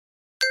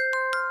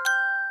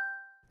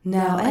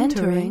Now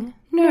entering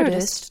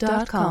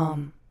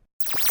Nerdist.com.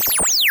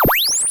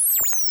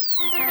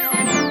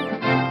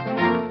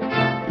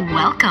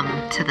 Welcome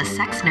to the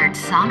Sex Nerd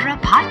Sandra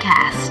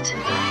podcast.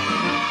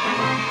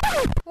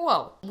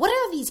 Whoa, what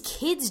are these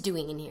kids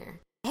doing in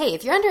here? Hey,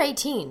 if you're under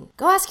 18,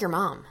 go ask your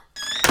mom.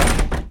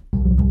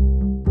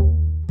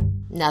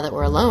 Now that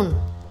we're alone,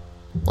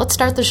 let's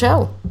start the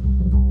show.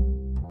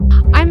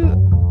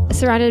 I'm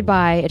surrounded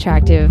by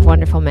attractive,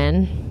 wonderful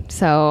men.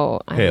 So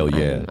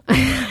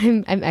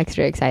I'm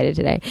extra excited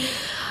today.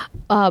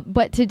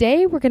 But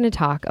today we're going to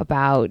talk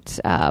about,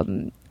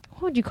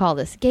 what would you call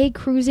this? Gay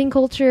cruising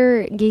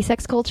culture, gay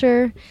sex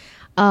culture.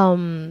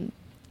 We're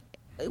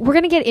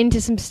going to get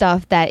into some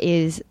stuff that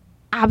is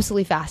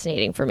absolutely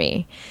fascinating for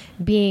me.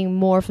 Being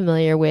more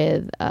familiar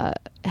with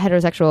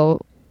heterosexual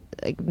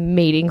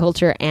mating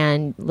culture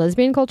and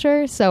lesbian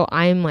culture. So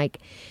I'm like,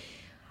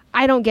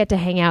 I don't get to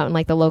hang out in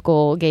like the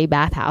local gay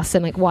bathhouse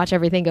and like watch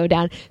everything go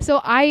down.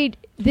 So I'm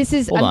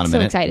so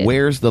excited.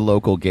 Where's the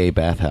local gay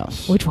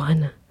bathhouse? Which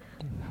one?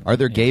 Are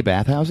there gay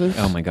bathhouses?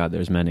 Oh my God,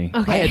 there's many.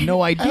 Okay. I had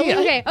no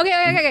idea.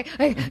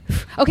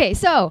 Okay,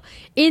 so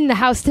in the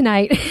house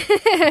tonight,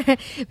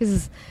 this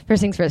is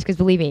first things first, because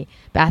believe me,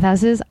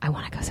 bathhouses, I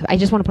want to go. So I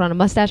just want to put on a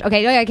mustache.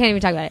 Okay, I can't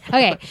even talk about it.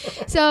 Okay,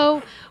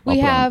 so we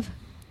have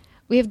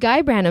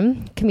Guy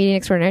Branum, comedian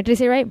extraordinaire. Did I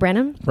say it right?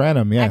 Branum?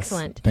 Branum, yes.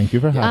 Excellent. Thank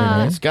you for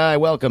having me. Guy,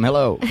 welcome.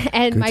 Hello.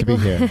 And Good Michael,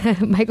 to be here.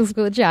 Michael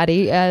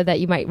Squillacioti, that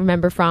you might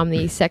remember from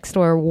the Sex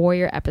Store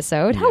Warrior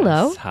episode.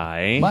 Hello. Yes,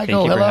 hi. Michael,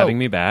 Thank you for hello. having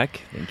me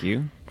back. Thank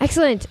you.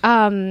 Excellent.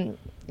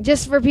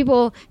 Just for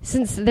people,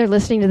 since they're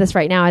listening to this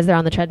right now as they're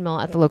on the treadmill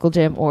at the local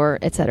gym or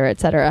et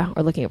cetera,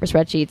 or looking over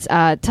spreadsheets,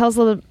 tell us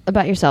a little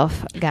about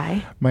yourself,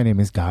 Guy. My name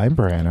is Guy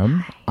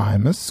Branum.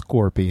 I'm a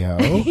Scorpio.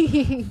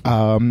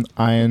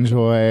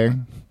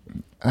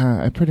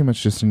 I pretty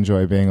much just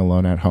enjoy being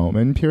alone at home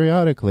and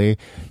periodically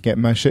get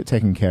my shit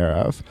taken care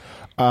of.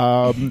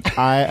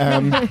 I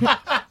am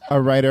a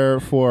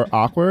writer for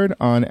Awkward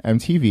on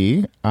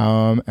MTV,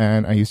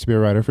 and I used to be a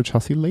writer for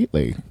Chelsea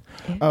Lately.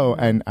 Oh,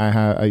 and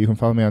you can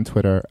follow me on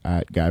Twitter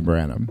at Guy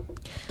Branum.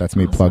 That's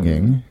me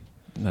plugging.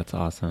 That's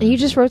awesome. And you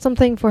just wrote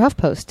something for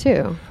HuffPost,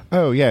 too.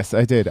 Oh, yes,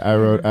 I did. I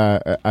wrote,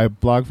 I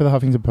blog for the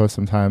Huffington Post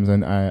sometimes,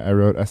 and I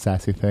wrote a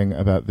sassy thing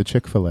about the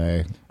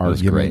Chick-fil-A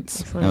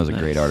arguments. That was a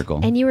great article.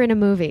 And you were in a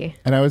movie.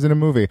 And I was in a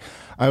movie.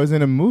 I was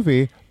in a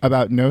movie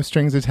about no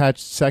strings attached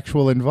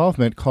sexual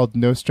involvement called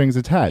No Strings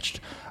Attached.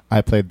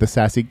 I played the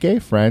sassy gay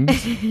friend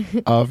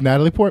of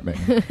Natalie Portman.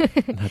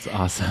 That's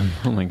awesome.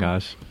 Oh my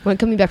gosh. When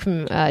coming back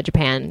from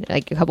Japan,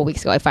 like a couple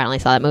weeks ago, I finally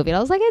saw that movie, and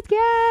I was like, it's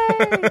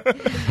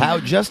gay! How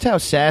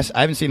sassy?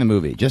 I haven't seen the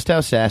movie. Just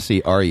how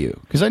sassy are you?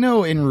 Because I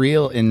know in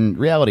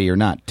reality you're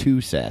not too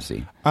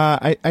sassy.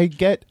 I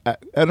get,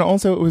 and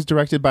also it was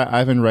directed by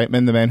Ivan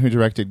Reitman, the man who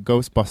directed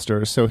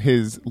Ghostbusters, so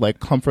his like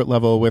comfort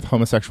level with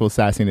homosexual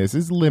sassiness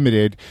is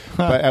limited.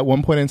 But at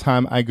one point in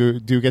time, I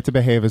do get to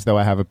behave as though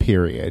I have a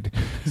period.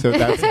 So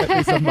that's at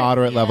least a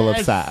moderate level of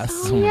sass.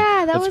 Oh,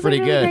 yeah, that was pretty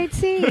a really good. great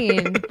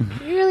scene.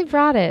 You really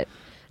brought it.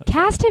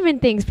 Cast him in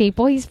things,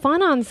 people. He's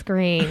fun on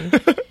screen.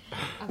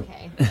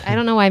 Okay. I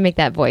don't know why I make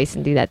that voice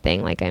and do that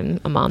thing like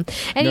I'm a mom.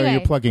 Anyway. No,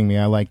 you're plugging me.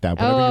 I like that.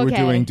 Whatever you were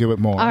doing, do it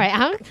more. All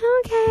right.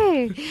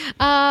 Okay.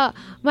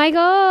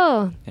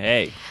 Michael.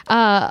 Hey.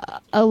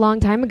 A long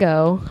time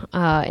ago,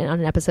 on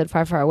an episode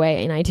Far, Far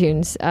Away in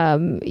iTunes,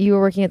 you were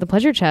working at the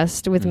Pleasure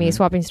Chest with me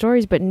swapping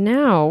stories, but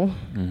now...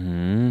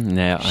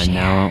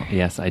 Now,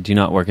 yes, I do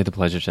not work at the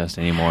Pleasure Chest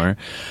anymore.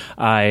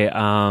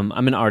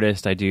 I'm an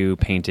artist. I do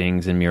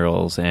paintings and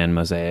murals and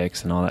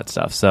mosaics and all that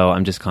stuff. So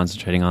I'm just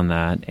concentrating on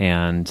that.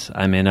 And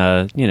I'm in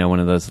one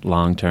of those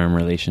long-term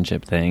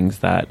relationship things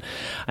that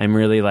I'm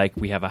really like,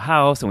 we have a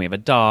house and we have a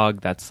dog.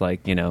 That's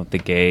like,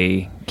 the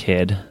gay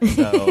kid.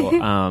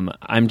 So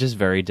I'm just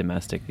very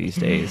domestic these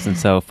days. And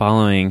so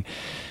following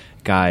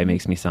Guy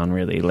makes me sound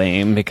really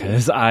lame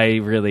because I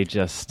really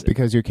just...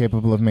 Because you're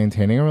capable of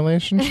maintaining a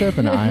relationship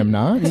and I am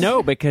not?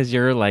 No, because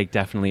you're like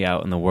definitely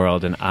out in the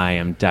world and I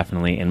am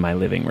definitely in my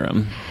living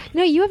room.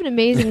 No, you have an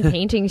amazing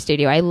painting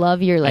studio. I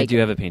love your I do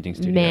have a painting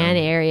studio. Man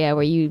area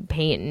where you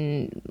paint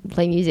and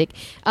play music.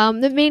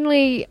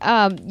 Mainly,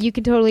 you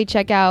can totally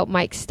check out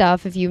Mike's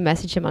stuff if you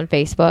message him on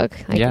Facebook.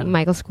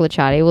 Michael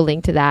Squillacioti will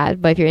link to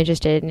that. But if you're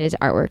interested in his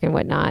artwork and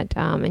whatnot,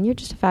 and you're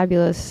just a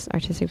fabulous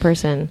artistic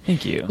person.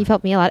 Thank you. You've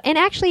helped me a lot. And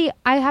actually,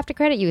 I have to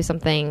credit you with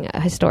something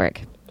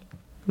historic,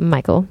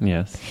 Michael.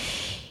 Yes.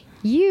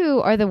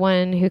 You are the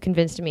one who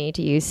convinced me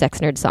to use Sex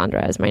Nerd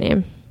Sandra as my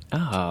name.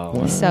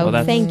 Oh. So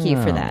thank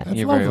you for that. That's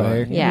You're lovely. very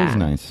welcome. Yeah. It is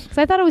nice. Because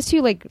I thought it was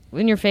too like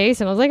in your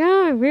face, and I was like,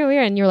 oh, real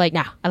weird. And you were like,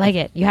 nah, I like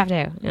it. You have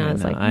to. And I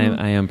was like,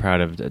 I am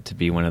proud to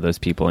be one of those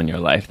people in your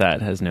life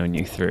that has known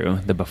you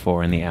through the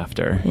before and the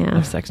after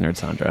of Sex Nerd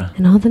Sandra.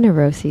 And all the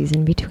neuroses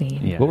in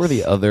between. Yes. What were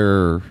the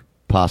other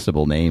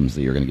possible names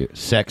that you're going to get?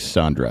 Sex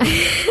Sandra.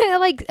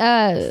 Like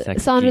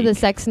Sex Sandra geek. the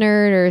Sex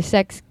Nerd or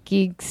Sex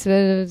geeks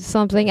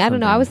something. I don't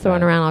know. I was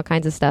throwing around all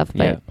kinds of stuff,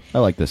 but I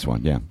like this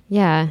one.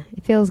 yeah,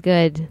 it feels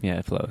good. Yeah,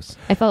 it flows.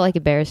 I felt like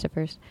embarrassed at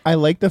first. I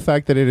like the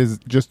fact that it is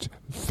just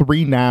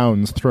 3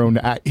 nouns thrown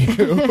at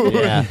you.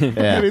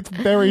 And it's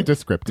very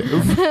descriptive.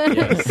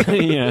 Yes.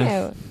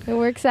 Yeah, it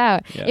works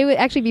out. Yeah. It was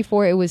actually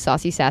before it was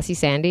Saucy Sassy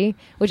Sandy,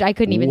 which I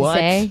couldn't even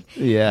say.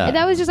 Yeah. And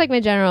that was just like my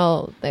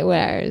general, like,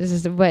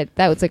 whatever. But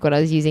that was like what I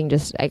was using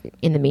just like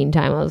in the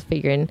meantime. I was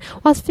figuring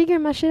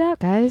my shit out,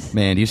 guys.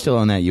 Man, do you still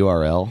own that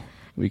URL?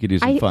 We could do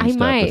some fun stuff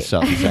might. with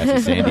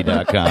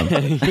SaucySassySandy.com.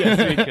 Yes,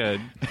 we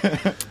could.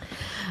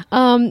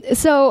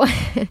 So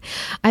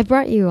I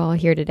brought you all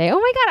here today. Oh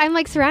my God, I'm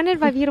like surrounded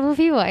by beautiful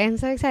people. I am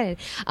so excited.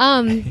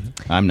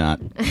 I'm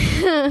not.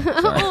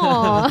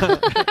 Aw.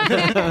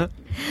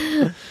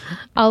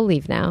 I'll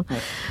leave now.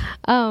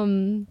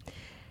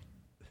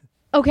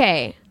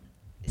 Okay.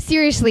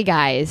 Seriously,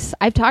 guys,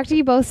 I've talked to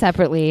you both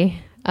separately,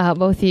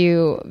 both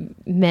you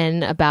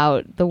men,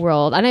 about the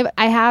world. And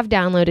I have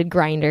downloaded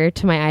Grindr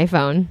to my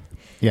iPhone.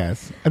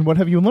 Yes. And what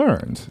have you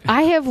learned?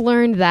 I have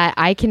learned that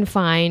I can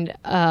find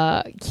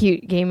a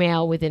cute gay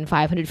male within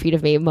 500 feet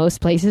of me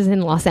most places in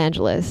Los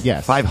Angeles.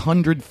 Yes.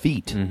 500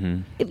 feet.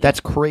 Mm-hmm.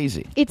 That's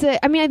crazy.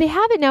 I mean, they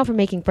have it now for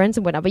making friends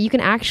and whatnot, but you can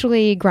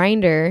actually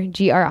Grindr,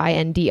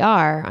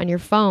 Grindr, on your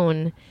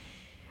phone.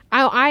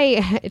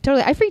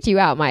 I freaked you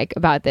out, Mike,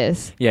 about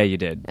this. Yeah, you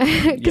did.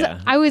 Yeah.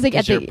 I was like,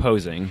 you're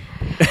posing.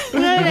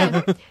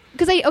 No.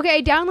 Because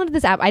I downloaded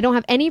this app. I don't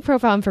have any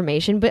profile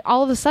information, but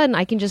all of a sudden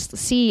I can just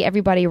see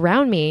everybody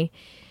around me.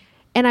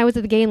 And I was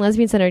at the Gay and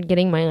Lesbian Center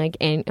getting my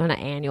not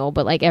annual,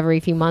 but like every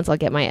few months I'll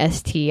get my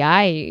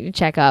STI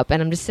checkup,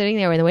 and I'm just sitting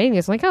there in the waiting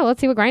list. I'm like, oh, let's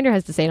see what Grindr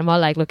has to say. And I'm all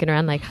like looking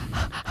around like,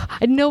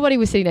 and nobody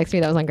was sitting next to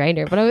me that was on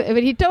Grindr,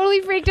 but he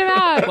totally freaked him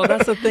out. Well,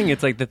 that's the thing.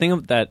 It's like the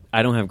thing that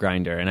I don't have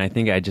Grindr, and I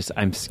think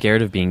I'm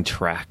scared of being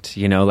tracked.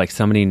 You know, like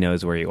somebody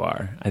knows where you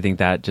are. I think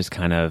that just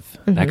kind of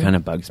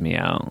bugs me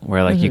out.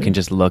 Where like you can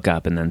just look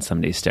up and then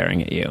somebody's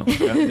staring at you.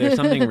 There's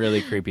something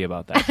really creepy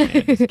about that.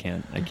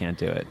 I can't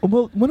do it.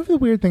 Well, one of the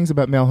weird things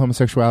about male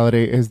homosexuality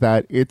is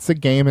that it's a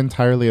game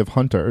entirely of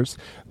hunters.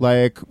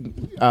 Like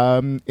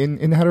in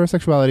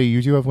heterosexuality,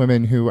 you do have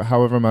women who,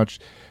 however much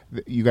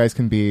you guys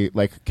can be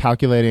like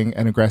calculating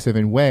and aggressive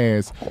in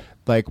ways,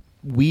 like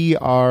we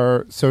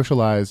are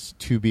socialized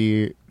to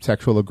be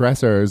sexual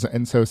aggressors,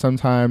 and so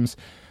sometimes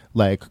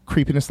like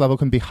creepiness level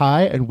can be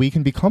high, and we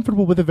can be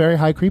comfortable with a very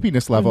high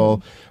creepiness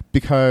level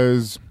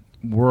because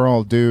we're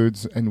all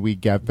dudes and we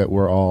get that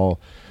we're all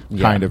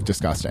kind of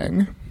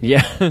disgusting.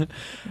 Yeah,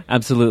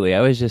 absolutely.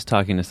 I was just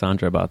talking to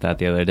Sandra about that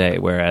the other day,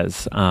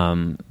 whereas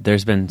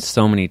there's been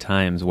so many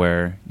times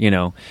where, you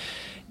know,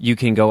 you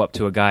can go up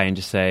to a guy and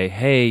just say,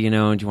 hey, you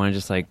know, do you want to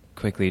just like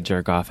quickly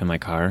jerk off in my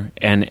car?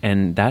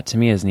 And that to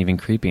me isn't even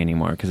creepy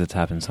anymore because it's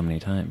happened so many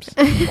times.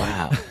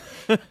 Wow.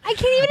 I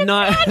can't even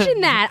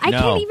imagine that. I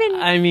can't even.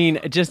 I mean,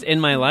 just in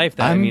my life,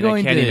 I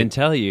can't even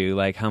tell you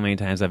like how many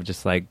times I've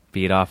just like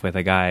beat off with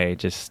a guy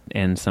just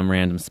in some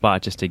random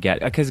spot just to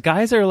get, because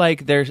guys are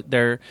like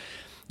they're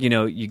you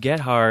know, you get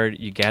hard,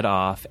 you get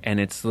off, and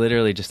it's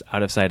literally just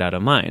out of sight, out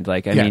of mind.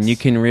 Like, I mean, you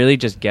can really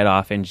just get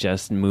off and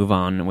just move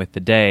on with the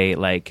day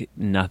like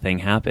nothing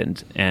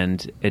happened,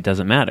 and it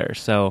doesn't matter.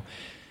 So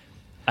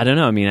I don't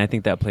know. I mean, I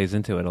think that plays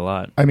into it a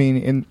lot. I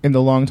mean, in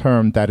the long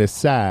term, that is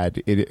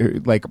sad.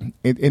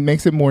 It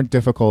makes it more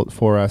difficult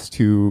for us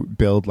to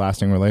build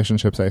lasting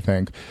relationships, I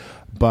think.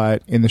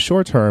 But in the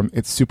short term,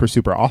 it's super,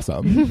 super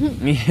awesome.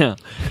 Yeah,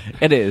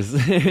 it is.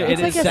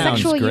 It's like a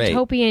sexual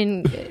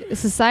utopian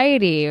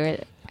society.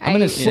 I'm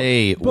going to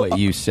say what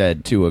you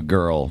said to a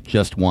girl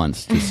just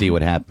once to see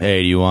what happened.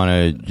 Hey, do you want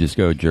to just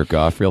go jerk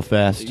off real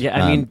fast?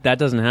 Yeah, I mean, that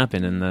doesn't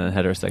happen in the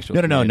heterosexual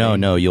community.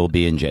 No, you'll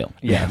be in jail.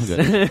 Yes.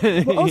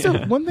 Well,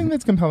 also, one thing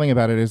that's compelling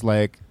about it is,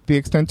 like, the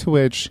extent to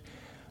which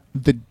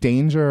the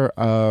danger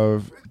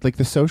of, like,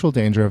 the social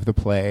danger of the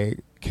play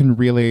can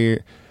really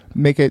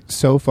make it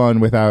so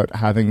fun without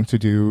having to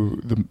do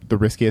the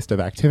riskiest of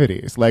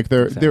activities. Like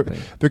there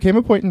came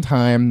a point in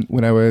time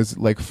when I was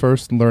like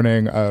first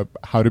learning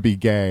how to be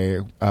gay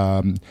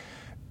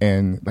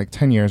in like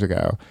 10 years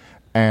ago,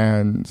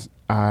 and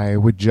I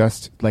would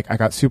just like, I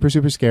got super,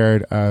 super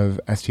scared of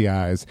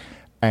STIs,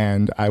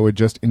 and I would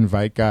just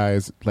invite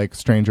guys, like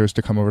strangers,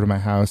 to come over to my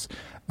house,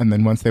 and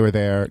then once they were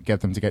there,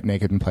 get them to get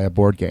naked and play a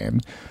board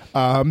game.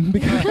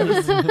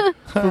 Because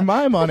for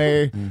my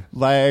money,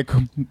 like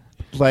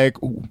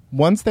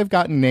once they've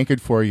gotten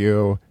naked for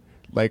you,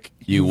 like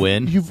you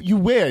win. You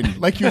win.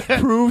 Like you've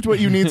proved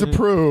what you need to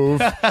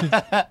prove.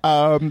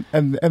 And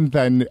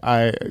then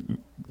I,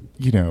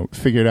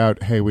 figured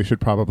out, hey, we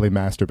should probably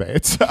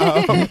masturbate,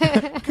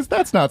 because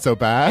that's not so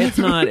bad.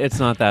 It's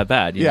not that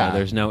bad. You know,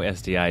 there's no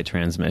STI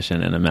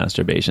transmission in a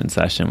masturbation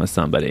session with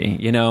somebody.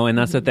 You know, and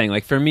that's the thing.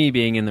 Like for me,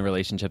 being in the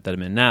relationship that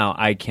I'm in now,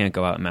 I can't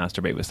go out and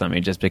masturbate with somebody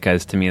just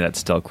because to me that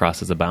still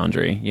crosses a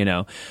boundary. You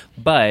know,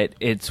 but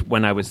it's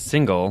when I was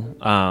single.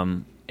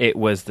 It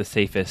was the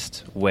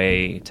safest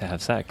way to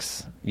have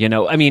sex. You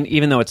know, I mean,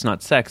 even though it's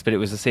not sex, but it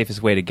was the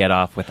safest way to get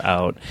off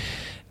without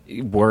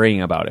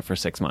worrying about it for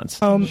 6 months.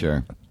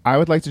 Sure. I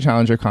would like to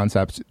challenge your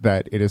concept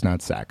that it is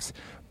not sex.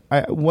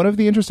 one of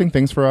the interesting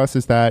things for us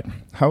is that,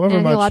 however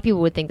and I much think a lot of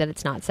people would think that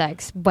it's not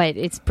sex, but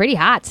it's pretty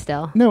hot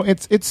still. No,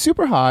 it's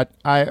super hot.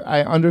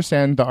 I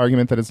understand the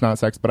argument that it's not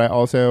sex, but I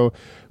also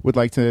would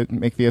like to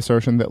make the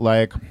assertion that,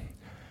 like,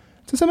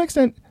 to some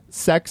extent,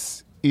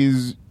 sex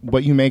is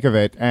what you make of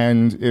it,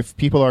 and if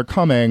people are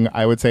coming,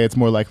 I would say it's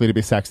more likely to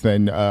be sex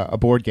than a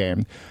board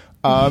game.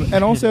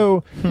 And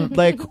also,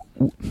 like,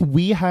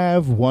 we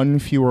have one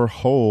fewer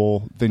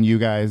hole than you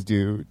guys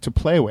do to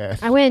play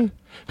with. I win.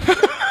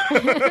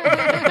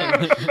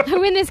 I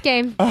win this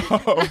game.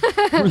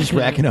 We're just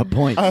racking up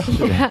points.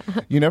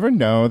 You never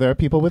know. There are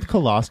people with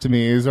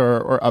colostomies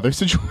or other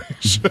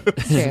situations.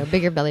 True.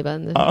 Bigger belly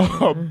buttons.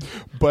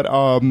 But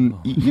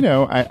you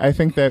know, I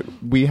think that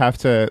we have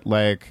to,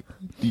 like,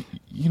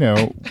 you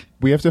know,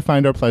 we have to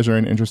find our pleasure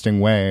in interesting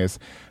ways,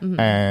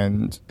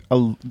 and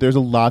there's a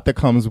lot that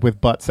comes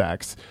with butt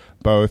sex,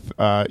 both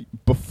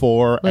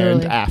before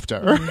Literally. and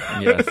after.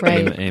 Yes,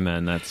 Right.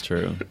 amen. That's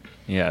true.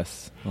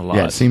 Yes, a lot.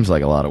 Yeah, it seems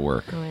like a lot of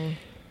work.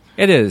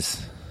 It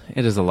is.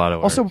 It is a lot of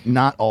work. Also,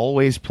 not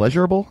always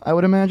pleasurable, I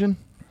would imagine.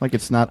 Like,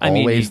 it's not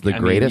always the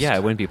greatest. Yeah,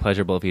 it wouldn't be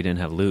pleasurable if you didn't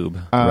have lube.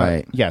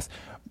 Right. Yes.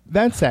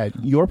 That said,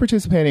 you're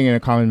participating in a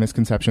common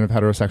misconception of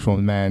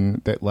heterosexual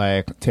men that,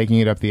 like, taking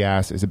it up the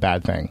ass is a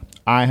bad thing.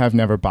 I have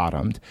never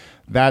bottomed.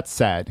 That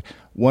said,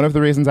 one of the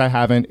reasons I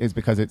haven't is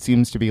because it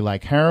seems to be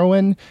like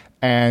heroin,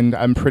 and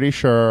I'm pretty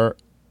sure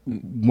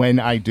when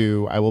I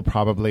do, I will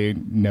probably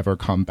never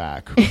come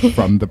back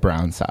from the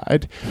brown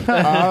side.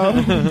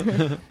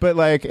 But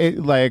well, I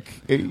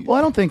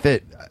don't think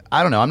that.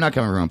 I don't know. I'm not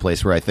coming from a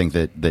place where I think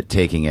that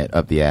taking it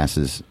up the ass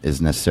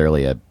is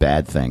necessarily a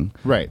bad thing.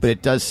 Right. But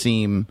it does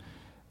seem.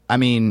 I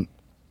mean,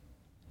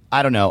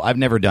 I don't know. I've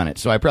never done it,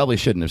 so I probably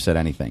shouldn't have said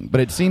anything. But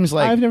it seems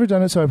like I've never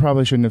done it, so I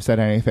probably shouldn't have said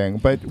anything.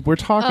 But we're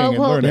talking and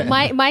learning.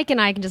 Mike and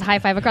I can just high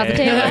five across the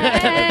table.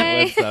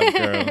 Hey. What's up,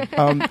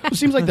 girl? it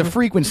seems like the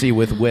frequency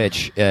with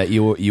which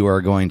you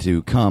are going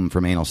to come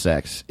from anal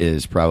sex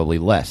is probably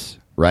less,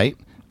 right?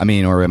 I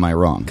mean, or am I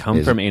wrong?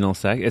 Come from anal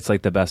sex? It's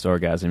like the best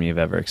orgasm you've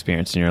ever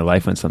experienced in your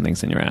life when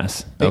something's in your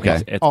ass.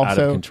 Okay. It's also, out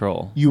of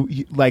control. You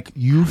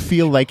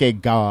feel like a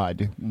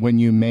god when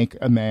you make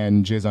a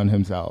man jizz on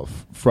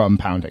himself from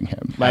pounding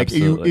him. Like,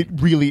 Absolutely. it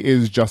really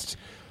is just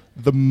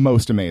the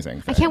most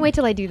amazing thing. I can't wait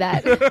till I do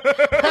that.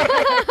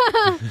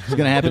 It's going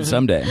to happen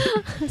someday.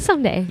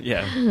 Someday.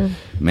 Yeah.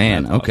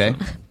 Man, That's okay.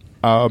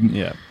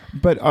 Yeah.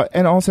 But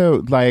and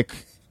also, like,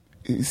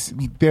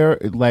 there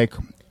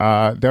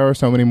are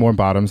so many more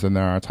bottoms than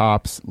there are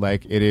tops.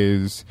 Like, it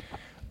is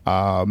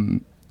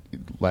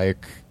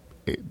like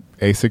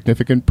a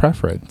significant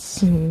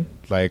preference. Mm-hmm.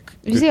 Like,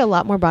 Did you see a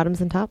lot more bottoms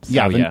than tops?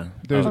 yeah, Oh, yeah.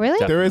 there's, Oh,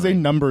 really? there is a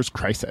Definitely. numbers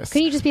crisis.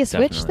 Couldn't you just be a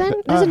switch Definitely.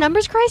 then? There's a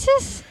numbers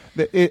crisis?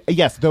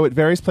 Yes, though it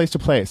varies place to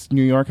place.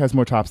 New York has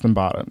more tops than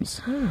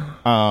bottoms.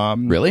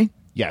 Really?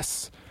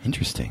 Yes.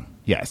 Interesting.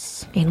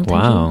 Yes. Anal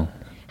Wow. tension?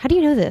 How do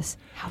you know this?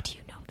 How do you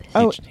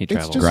know this? He it's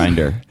travels. just-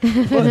 Grinder.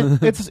 Well,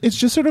 it's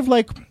just sort of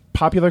like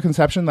popular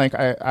conception. Like,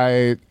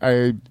 I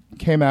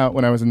came out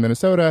when I was in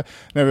Minnesota,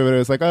 and everybody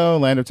was like, "Oh,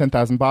 land of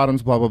 10,000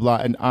 bottoms," blah blah blah.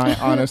 And I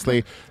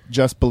honestly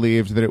just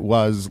believed that it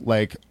was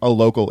like a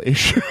local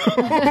issue,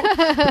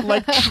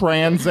 like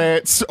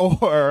transits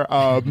or.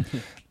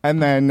 And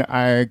then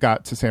I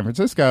got to San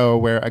Francisco,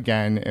 where,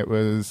 again, it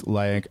was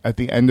like at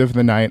the end of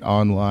the night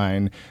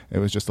online, it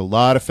was just a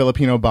lot of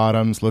Filipino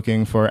bottoms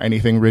looking for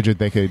anything rigid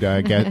they could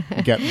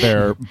get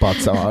their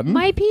butts on.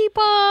 My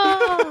people!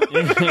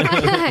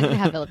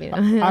 Yeah, Filipino.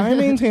 I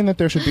maintain that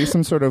there should be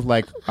some sort of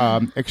like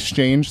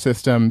exchange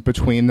system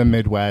between the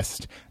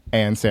Midwest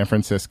and San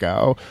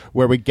Francisco,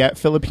 where we get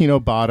Filipino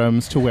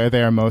bottoms to where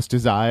they are most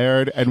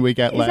desired, and we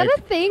get Is like that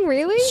a thing,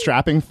 really?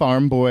 strapping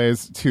farm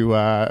boys to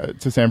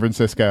San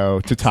Francisco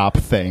to top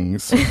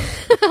things.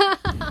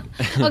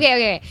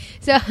 Okay.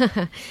 So,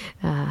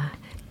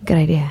 good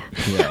idea.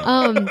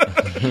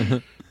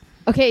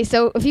 Okay,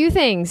 so a few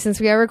things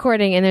since we are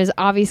recording, and there's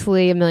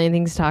obviously a million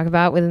things to talk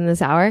about within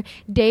this hour.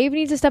 Dave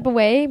needs to step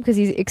away because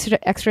he's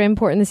extra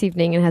important this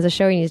evening and has a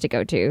show he needs to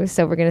go to.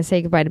 So we're going to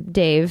say goodbye to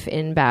Dave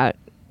in about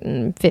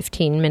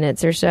 15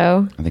 minutes or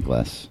so. I think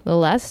less. A little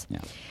less?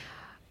 Yeah.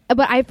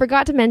 But I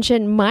forgot to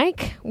mention,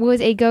 Mike was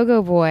a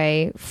go-go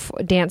boy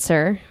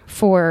dancer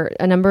for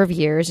a number of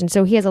years. And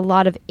so he has a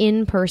lot of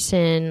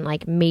in-person,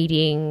 like,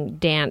 mating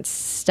dance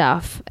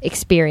stuff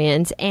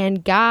experience.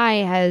 And Guy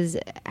has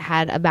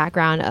had a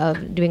background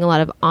of doing a lot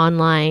of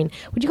online,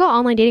 would you call it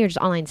online dating or just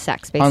online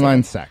sex, basically?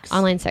 Online sex.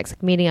 Online sex,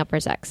 like meeting up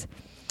for sex.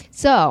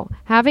 So,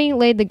 having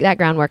laid that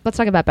groundwork, let's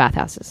talk about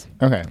bathhouses.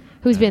 Okay.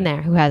 Who's been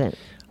there? Who hasn't?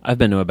 I've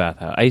been to a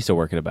bathhouse. I used to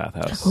work at a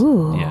bathhouse.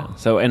 Ooh. Yeah.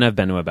 So, and I've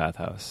been to a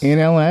bathhouse. In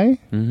LA?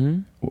 Mm-hmm.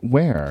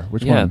 Where?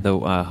 Which Yeah, one? the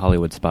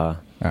Hollywood Spa.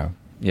 Oh.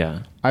 Yeah.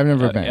 I've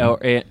never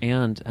been.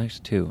 And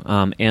actually two.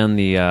 And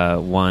the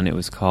one, it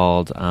was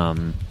called,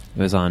 it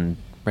was on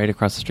right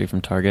across the street from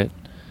Target.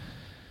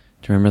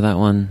 Do you remember that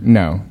one?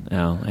 No.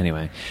 Oh,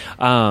 anyway.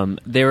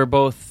 They were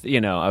both,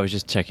 I was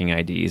just checking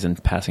IDs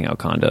and passing out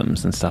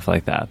condoms and stuff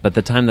like that. But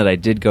the time that I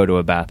did go to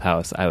a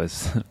bathhouse, I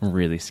was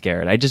really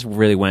scared. I just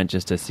really went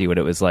just to see what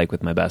it was like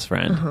with my best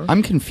friend.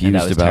 I'm confused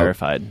I was about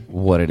terrified.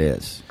 What it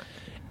is.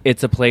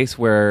 It's a place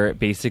where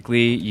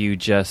basically you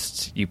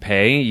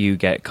pay, you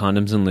get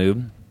condoms and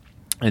lube,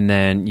 and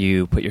then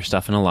you put your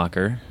stuff in a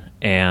locker.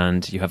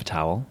 And you have a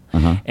towel,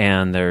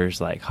 and there's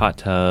like hot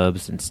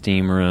tubs and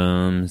steam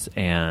rooms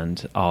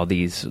and all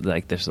these,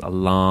 like there's a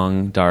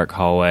long dark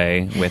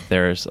hallway with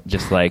there's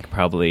just like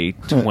probably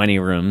 20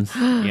 rooms,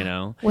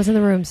 What's in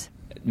the rooms?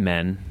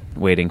 Men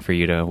waiting for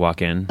you to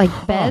walk in.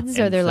 Like beds,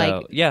 or they're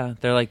like... Yeah,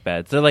 they're like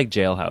beds. They're like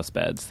jailhouse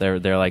beds. They're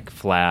like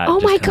flat. Oh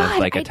my just kind of God,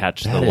 like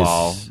attached to the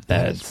wall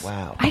beds.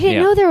 Wow. I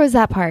didn't know there was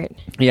that part.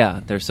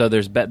 Yeah, there's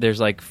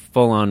like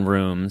full on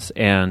rooms,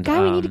 and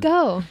Guy, we need to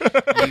go.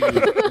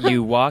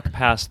 you walk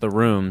past the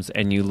rooms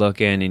and you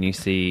look in and you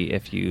see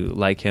if you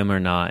like him or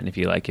not, and if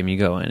you like him you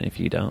go in.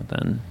 If you don't,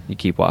 then you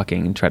keep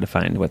walking and try to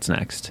find what's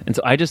next. And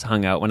so I just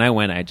hung out. When I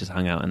went, I just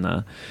hung out in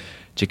the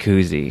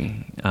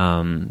jacuzzi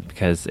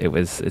because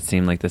it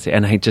seemed like this,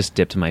 and I just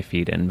dipped my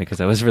feet in because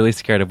I was really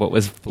scared of what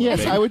was floating.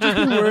 Yes, I would just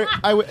be worried.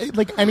 I would,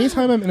 like,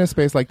 anytime I'm in a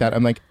space like that,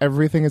 I'm like,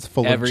 everything is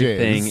full of jizz.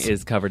 Everything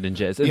is covered in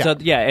jizz. And so,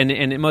 and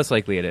it, most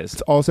likely it is.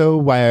 It's also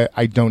why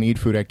I don't eat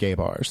food at gay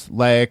bars.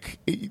 Like,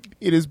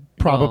 it is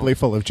probably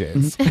full of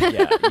jizz.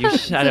 Yeah, you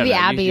should. The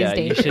Abbey is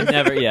you should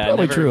never. Yeah,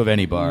 Probably never, true of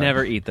any bar.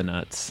 Never eat the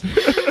nuts.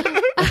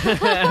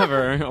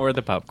 Ever, or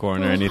the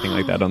popcorn or anything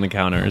like that on the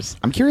counters.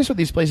 I'm curious what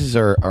these places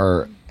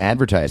are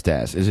advertised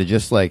as. Is it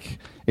just like,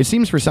 it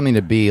seems for something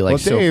to be like, well,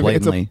 so Dave,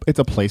 blatantly... it's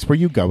a place where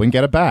you go and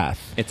get a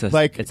bath. It's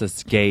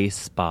a gay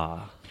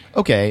spa.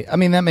 Okay, I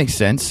mean, that makes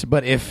sense.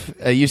 But if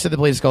you said the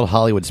place is called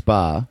Hollywood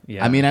Spa,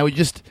 I mean, I would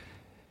just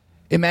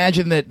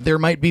imagine that there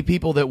might be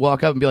people that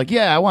walk up and be like,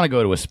 yeah, I want to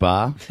go to a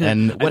spa.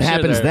 And what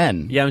happens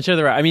then? Yeah, I'm sure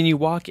there are. I mean, you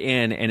walk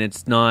in and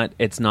it's not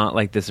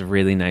like this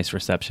really nice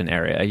reception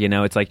area.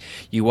 It's like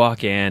you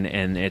walk in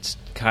and it's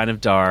kind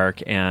of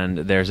dark and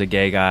there's a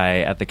gay guy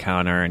at the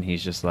counter and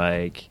he's just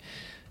like,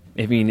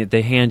 I mean, if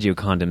they hand you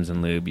condoms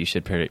and lube, you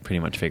should pretty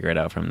much figure it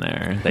out from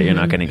there that you're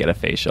not going to get a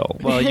facial.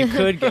 Well, you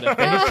could get a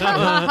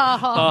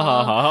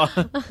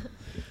facial.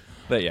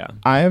 But yeah,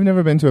 I have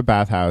never been to a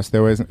bathhouse.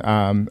 There was,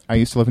 I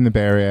used to live in the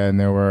Bay Area, and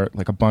there were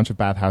like a bunch of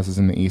bathhouses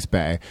in the East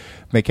Bay.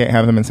 They can't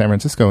have them in San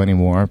Francisco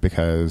anymore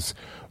because,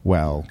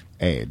 well,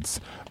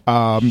 AIDS.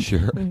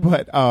 Sure.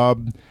 But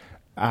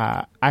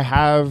I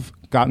have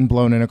gotten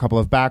blown in a couple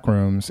of back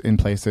rooms in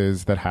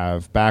places that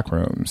have back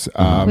rooms.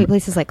 Wait,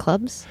 places like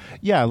clubs?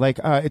 Yeah, like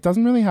it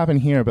doesn't really happen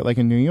here, but like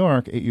in New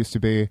York, it used to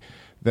be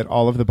that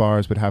all of the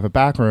bars would have a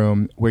back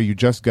room where you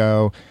just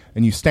go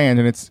and you stand,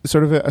 and it's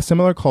sort of a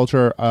similar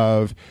culture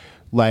of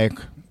like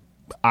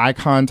eye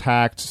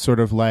contact, sort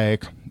of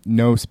like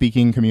no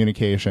speaking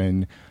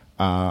communication,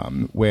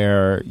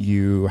 where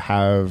you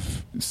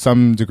have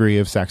some degree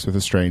of sex with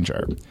a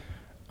stranger.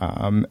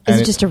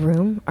 Is it just a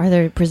room? Are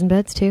there prison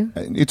beds too?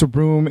 It's a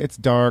room. It's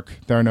dark.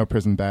 There are no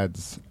prison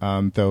beds,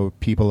 though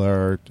people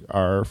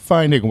are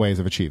finding ways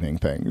of achieving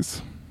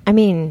things. I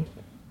mean,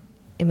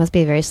 it must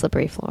be a very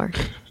slippery floor.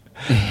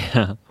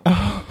 Yeah.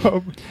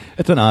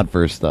 It's an odd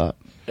first thought.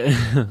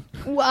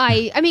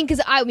 Why? I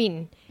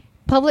mean,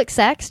 public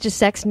sex, just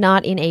sex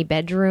not in a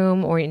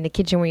bedroom or in the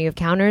kitchen where you have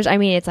counters. I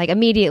mean, it's like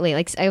immediately,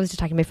 like I was just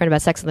talking to my friend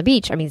about sex on the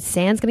beach. I mean,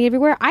 sand's going to be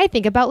everywhere. I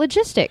think about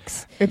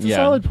logistics. It's a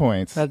solid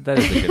point. That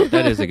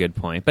is a good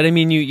point. But I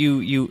mean,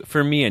 you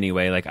for me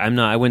anyway, like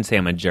I wouldn't say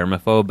I'm a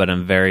germaphobe, but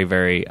I'm very,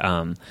 very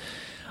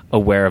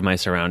aware of my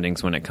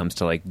surroundings when it comes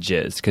to like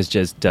jizz, because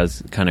jizz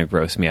does kind of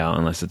gross me out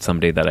unless it's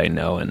somebody that I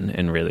know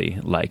and really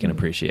like and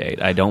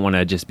appreciate. I don't want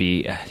to just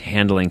be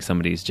handling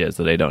somebody's jizz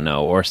that I don't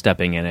know, or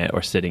stepping in it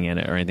or sitting in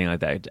it or anything like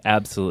that. It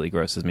absolutely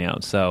grosses me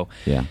out. So,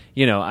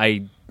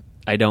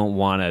 I don't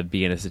want to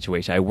be in a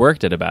situation. I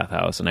worked at a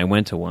bathhouse and I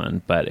went to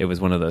one, but it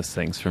was one of those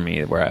things for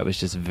me where I was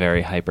just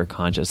very hyper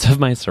conscious of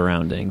my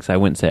surroundings. I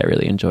wouldn't say I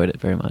really enjoyed it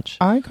very much.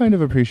 I kind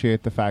of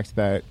appreciate the fact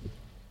that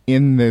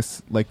in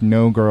this like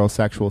no girl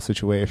sexual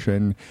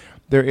situation,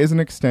 there is an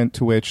extent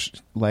to which,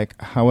 like,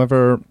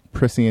 however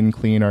prissy and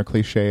clean or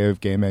cliche of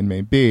gay men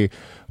may be,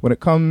 when it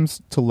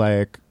comes to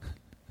like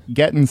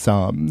getting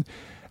some,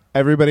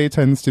 everybody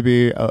tends to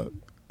be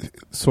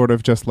sort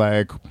of just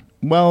like,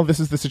 well, this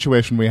is the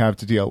situation we have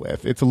to deal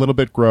with. It's a little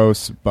bit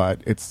gross,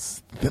 but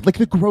it's like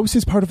the gross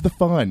is part of the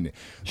fun.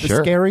 The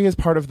scary is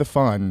part of the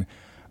fun.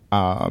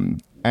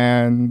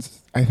 And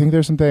I think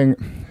there's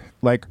something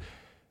like,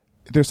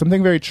 there's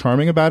something very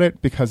charming about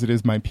it because it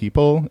is my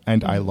people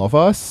and I love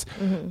us.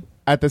 Mm-hmm.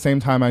 At the same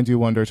time, I do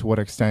wonder to what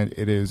extent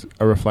it is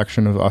a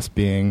reflection of us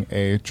being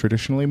a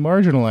traditionally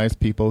marginalized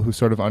people who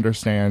sort of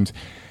understand,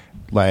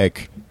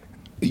 like,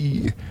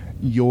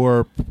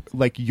 you're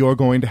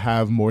going to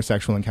have more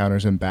sexual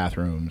encounters in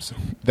bathrooms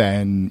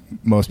than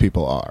most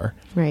people are.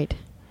 Right.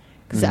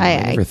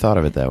 I never thought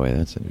of it that way.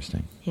 That's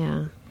interesting.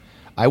 Yeah.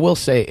 I will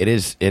say it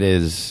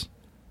is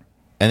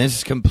And this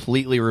is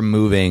completely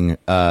removing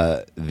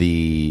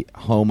the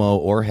homo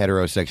or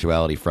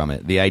heterosexuality from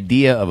it. The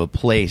idea of a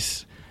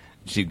place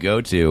to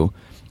go to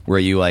where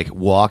you like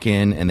walk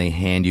in and they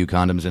hand you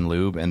condoms and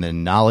lube, and the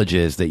knowledge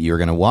is that you're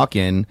going to walk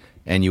in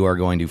and you are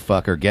going to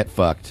fuck or get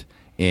fucked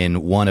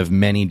in one of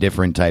many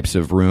different types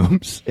of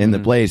rooms in the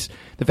place.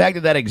 The fact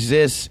that that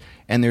exists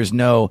and there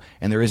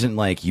isn't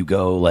like you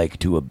go like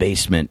to a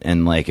basement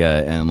and like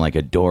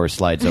a door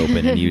slides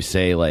open and you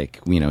say like,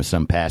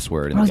 some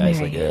password and Rosemary.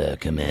 the guy's like,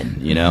 come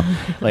in,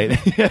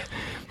 like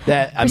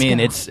that. I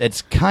mean,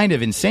 it's kind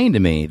of insane to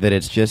me that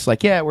it's just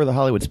like, yeah, we're the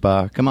Hollywood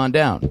Spa. Come on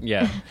down.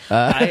 Yeah.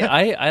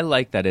 I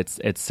like that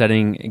it's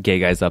setting gay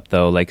guys up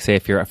though. Like say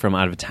if you're from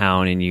out of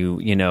town and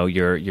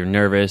you're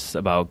nervous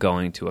about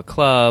going to a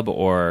club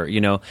or,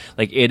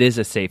 like it is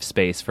a safe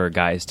space for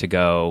guys to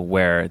go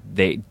where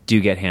they do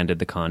get handed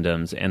the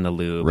condoms and the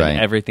lube and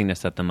everything to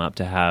set them up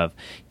to have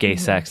gay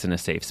sex in a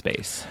safe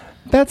space.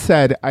 That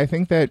said, I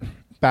think that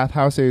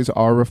bathhouses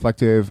are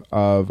reflective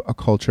of a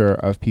culture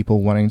of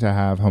people wanting to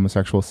have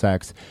homosexual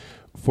sex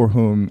for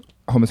whom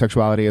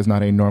homosexuality is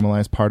not a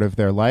normalized part of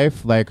their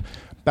life. Like,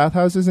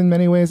 bathhouses in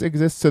many ways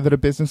exist so that a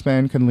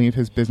businessman can leave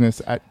his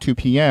business at 2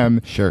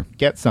 p.m.,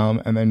 get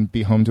some, and then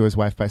be home to his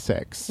wife by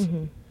 6.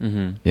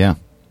 Yeah.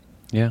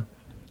 Yeah.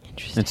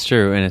 It's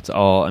true, and it's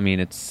all,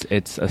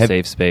 it's a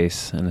safe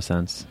space in a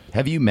sense.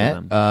 Have you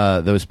met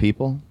those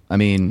people? I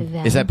mean,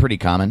 is that pretty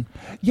common?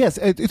 Yes,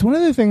 it's one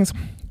of the things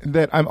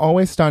that I'm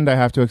always stunned I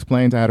have to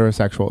explain to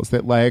heterosexuals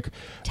that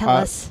tell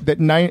us that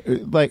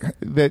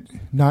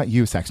not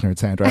you, sex nerd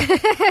Sandra,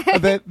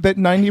 that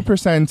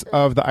 90%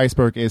 of the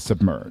iceberg is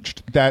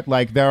submerged. That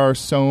like there are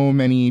so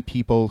many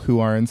people who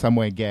are in some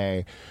way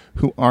gay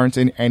who aren't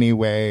in any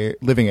way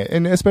living it,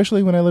 and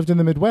especially when I lived in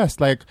the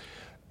Midwest, like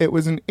it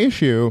was an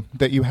issue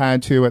that you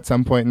had to at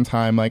some point in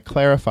time like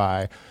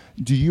clarify.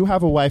 Do you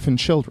have a wife and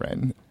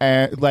children?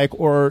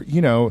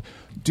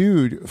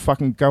 Dude,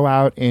 fucking go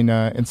out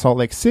in Salt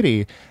Lake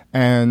City,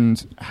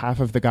 and half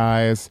of the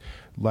guys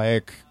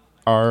like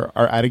are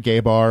at a gay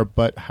bar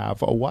but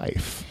have a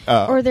wife.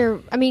 Or they're,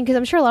 because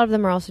I'm sure a lot of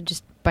them are also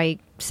just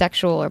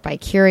bisexual or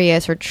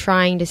bi-curious or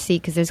trying to see,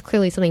 because there's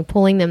clearly something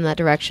pulling them in that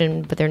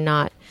direction, but they're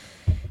not.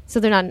 So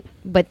they're not,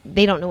 but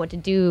they don't know what to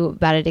do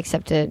about it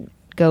except to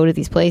go to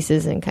these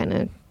places and kind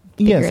of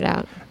figure it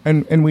out.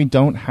 And we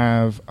don't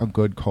have a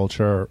good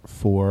culture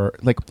for,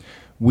 like,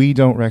 we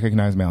don't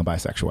recognize male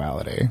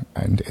bisexuality,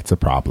 and it's a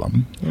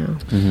problem. Yeah.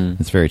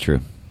 That's very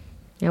true.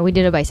 Yeah, we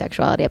did a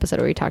bisexuality episode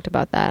where we talked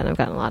about that, and I've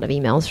gotten a lot of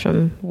emails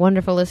from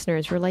wonderful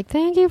listeners who are like,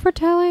 thank you for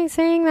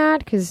saying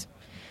that, because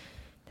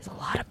there's a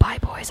lot of bi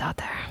boys out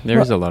there.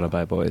 There's a lot of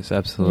bi boys,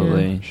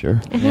 absolutely. Yeah.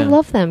 Sure. And I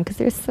love them because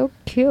they're so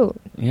cute.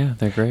 Yeah,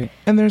 they're great.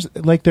 And there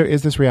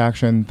is this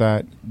reaction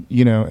that,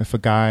 if a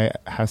guy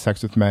has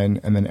sex with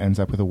men and then ends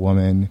up with a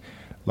woman,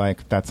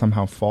 like, that's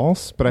somehow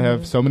false. But I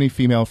have so many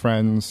female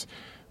friends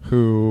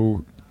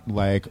who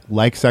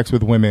like sex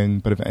with women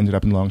but have ended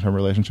up in long-term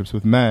relationships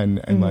with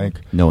men, and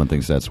no one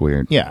thinks that's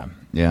weird. Yeah.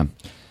 Do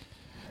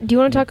you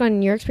want to talk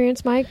on your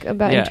experience, Mike,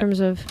 about in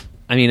terms of...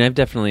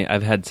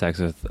 I've had sex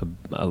with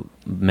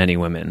many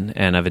women,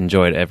 and I've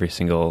enjoyed every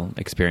single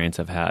experience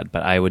I've had,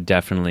 but I would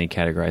definitely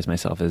categorize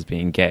myself as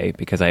being gay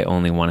because I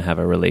only want to have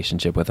a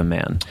relationship with a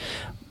man.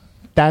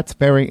 That's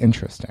very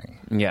interesting.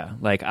 Yeah,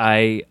 like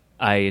I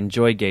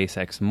enjoy gay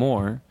sex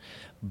more,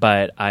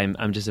 but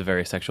I'm just a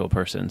very sexual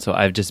person. So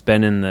I've just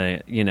been in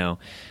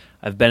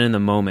I've been in the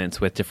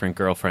moments with different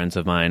girlfriends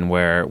of mine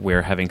where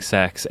we're having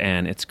sex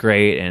and it's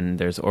great and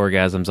there's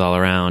orgasms all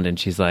around, and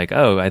she's like,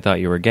 "Oh, I thought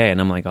you were gay," and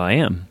I'm like, "Oh, I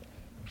am."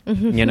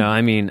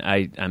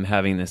 I'm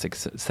having this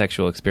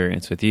sexual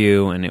experience with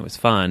you and it was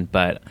fun,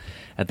 but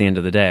at the end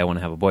of the day, I want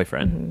to have a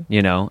boyfriend.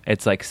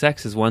 It's like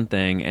sex is one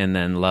thing and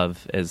then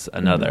love is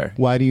another.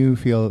 Why do you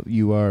feel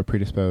you are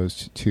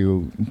predisposed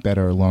to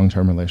better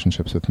long-term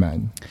relationships with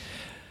men?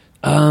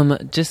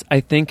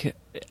 I think,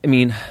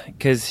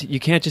 because you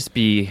can't just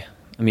be,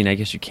 I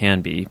guess you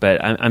can be,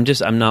 but I'm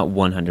not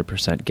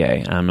 100%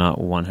 gay. I'm not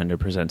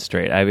 100%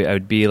 straight. I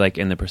would be like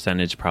in the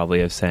percentage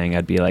probably of saying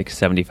I'd be like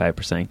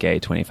 75% gay,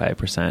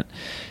 25%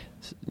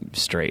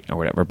 straight or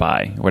whatever,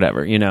 bi, or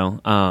whatever,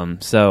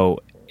 So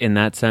in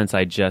that sense,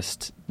 I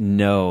just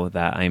know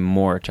that I'm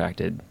more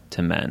attracted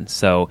to men.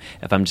 So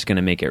if I'm just going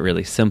to make it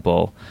really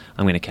simple,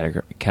 I'm going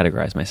to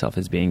categorize myself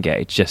as being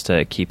gay just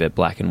to keep it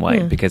black and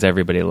white, because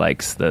everybody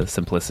likes the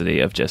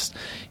simplicity of just,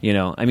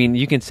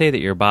 you can say that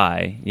you're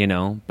bi,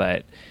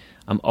 but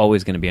I'm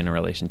always going to be in a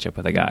relationship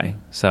with a guy.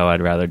 So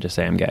I'd rather just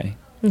say I'm gay.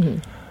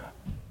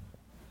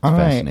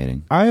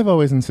 Fascinating. I have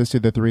always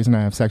insisted that the reason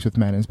I have sex with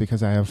men is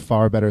because I have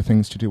far better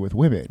things to do with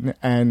women.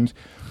 And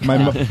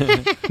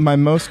my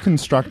most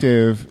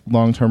constructive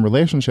long-term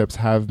relationships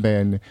have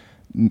been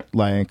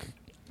like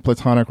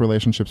platonic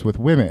relationships with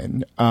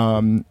women.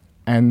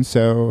 And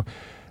so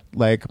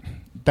like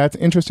that's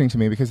interesting to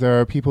me because there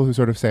are people who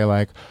sort of say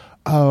like,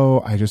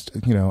 oh, I just,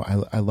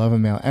 I love a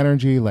male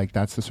energy. Like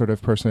that's the sort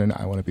of person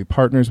I want to be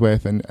partners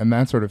with and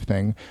that sort of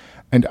thing.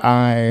 And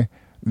I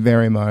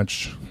very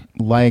much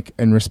like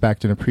and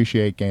respect and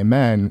appreciate gay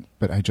men,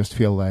 but I just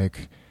feel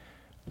like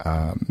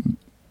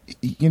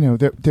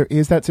there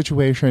is that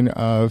situation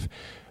of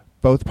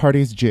both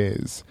parties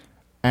jizz,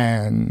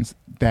 and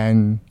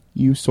then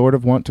you sort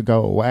of want to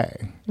go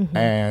away. Mm-hmm.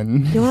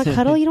 And you want to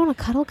cuddle? You don't want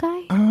to cuddle,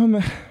 Guy?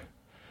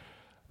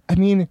 I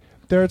mean,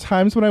 there are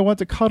times when I want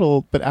to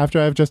cuddle, but after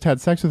I've just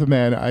had sex with a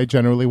man, I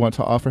generally want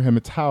to offer him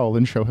a towel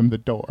and show him the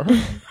door.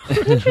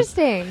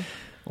 Interesting.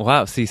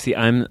 Wow. See,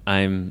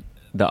 I'm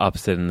the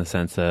opposite in the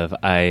sense of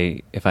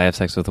if I have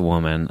sex with a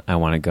woman, I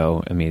want to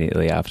go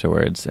immediately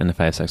afterwards, and if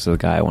I have sex with a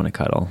guy, I want to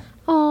cuddle.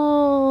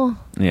 Oh.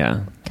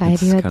 Yeah. Guy,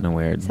 have you had kind of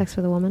weird. sex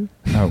with a woman?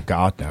 Oh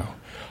God, no.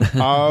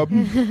 We're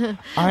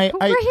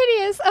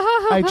hideous.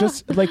 I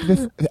just like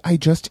this.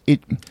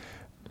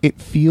 It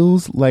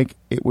feels like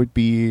it would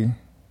be.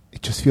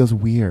 It just feels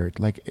weird.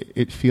 Like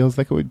it feels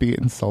like it would be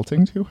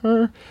insulting to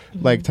her.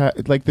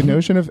 Mm-hmm. Like the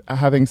notion of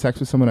having sex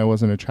with someone I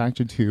wasn't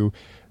attracted to,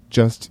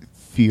 just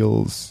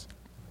feels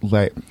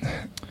like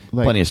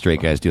plenty of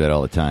straight guys do that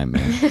all the time,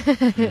 man.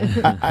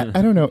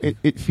 I don't know.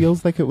 It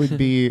feels like it would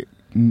be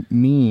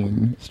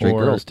mean. Straight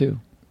girls too.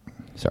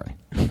 Sorry.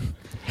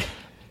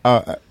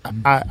 I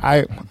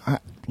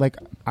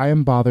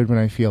am bothered when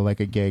I feel like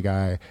a gay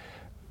guy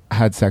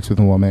had sex with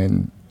a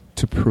woman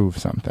to prove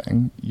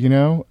something,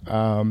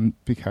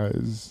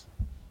 because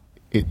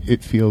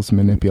it feels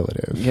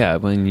manipulative. Yeah,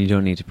 when you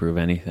don't need to prove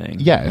anything.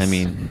 Yes. I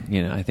mean,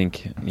 I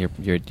think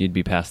you'd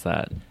be past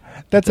that.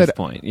 That's at this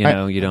point.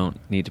 You don't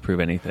need to prove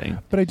anything.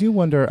 But I do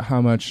wonder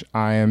how much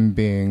I am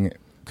being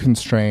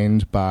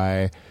constrained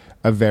by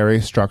a very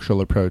structural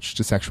approach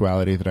to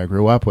sexuality that I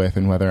grew up with,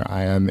 and whether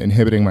I am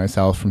inhibiting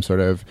myself from sort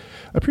of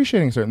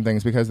appreciating certain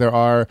things, because there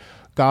are,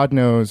 God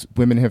knows,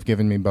 women have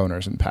given me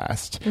boners in the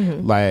past.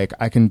 Mm-hmm. Like,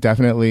 I can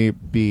definitely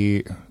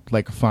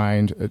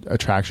find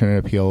attraction and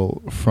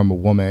appeal from a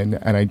woman,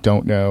 and I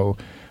don't know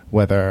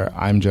whether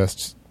I'm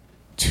just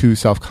too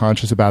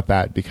self-conscious about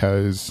that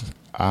because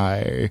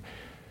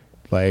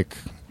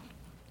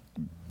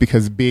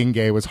because being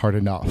gay was hard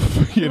enough,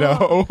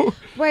 know?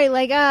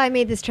 Right, I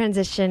made this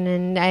transition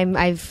and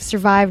I've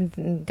survived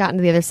and gotten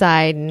to the other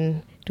side,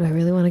 and do I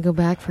really want to go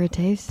back for a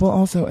taste? Well,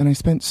 also, and I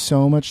spent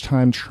so much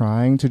time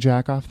trying to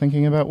jack off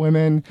thinking about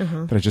women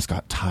that I just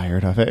got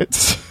tired of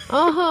it.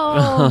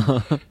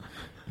 Oh.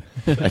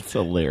 That's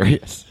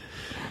hilarious.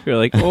 You're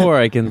like, or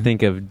I can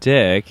think of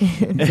dick.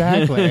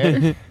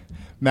 Exactly.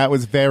 That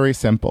was very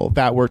simple.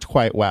 That worked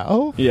quite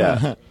well.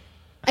 Yeah.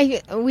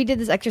 We did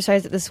this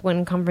exercise at this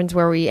one conference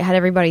where we had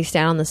everybody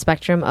stand on the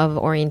spectrum of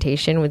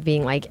orientation, with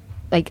being like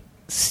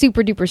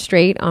super duper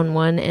straight on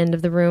one end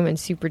of the room and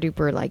super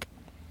duper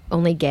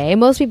only gay.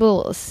 Most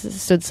people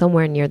stood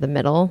somewhere near the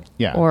middle,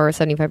 or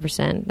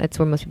 75%. That's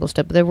where most people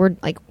stood. But there were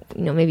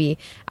maybe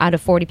out of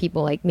 40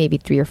 people, maybe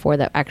 3 or 4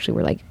 that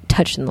actually were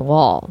touching the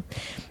wall.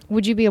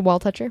 Would you be a wall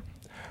toucher?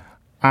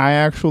 I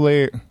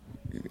actually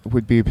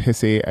would be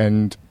pissy,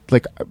 and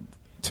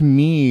to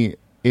me,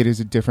 it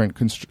is a different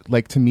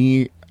to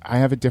me, I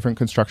have a different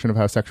construction of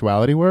how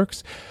sexuality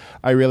works.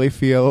 I really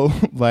feel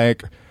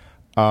like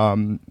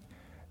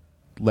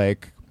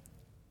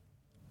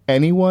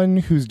anyone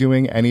who's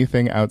doing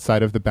anything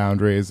outside of the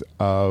boundaries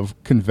of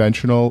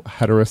conventional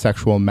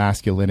heterosexual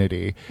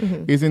masculinity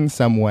is in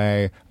some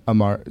way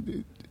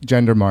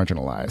gender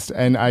marginalized.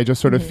 And I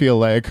just sort of feel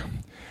like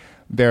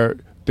there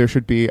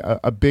should be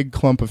a big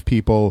clump of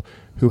people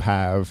who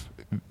have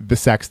the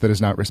sex that is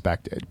not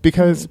respected,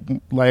 because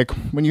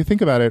when you think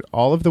about it,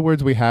 all of the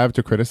words we have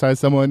to criticize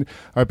someone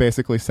are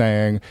basically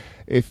saying,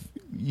 if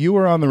you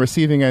are on the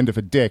receiving end of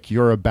a dick,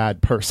 you're a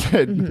bad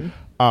person.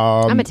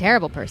 I'm a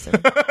terrible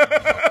person.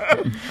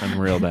 I'm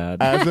real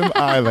bad. As am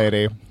I,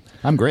 lady.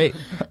 I'm great.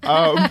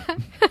 I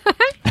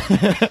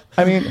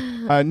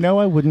mean, no,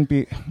 I wouldn't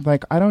be.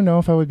 I don't know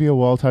if I would be a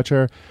wall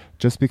toucher,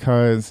 just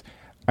because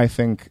I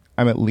think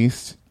I'm at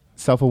least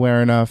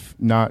self-aware enough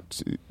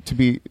not to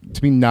be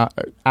not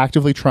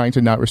actively trying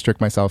to not restrict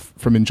myself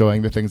from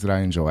enjoying the things that I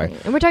enjoy.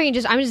 Right. And we're talking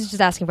I'm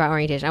just asking about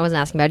orientation. I wasn't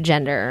asking about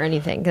gender or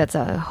anything. That's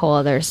a whole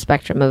other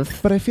spectrum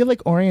of. But I feel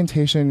like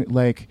orientation,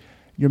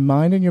 your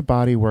mind and your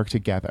body work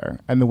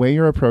together, and the way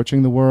you're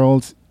approaching the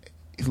world,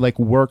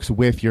 works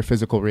with your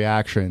physical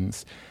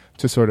reactions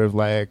to sort of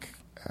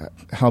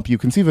help you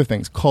conceive of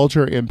things.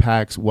 Culture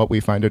impacts what we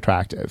find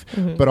attractive,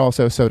 but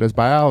also so does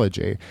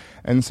biology.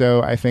 And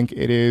so I think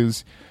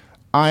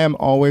I am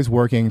always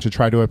working to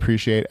try to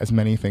appreciate as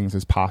many things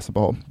as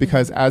possible,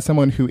 because as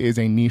someone who is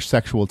a niche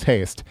sexual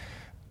taste,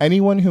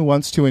 anyone who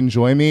wants to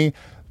enjoy me,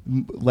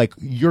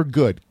 you're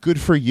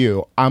good for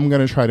you. I'm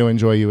going to try to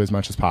enjoy you as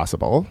much as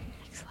possible.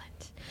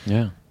 Excellent.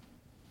 Yeah.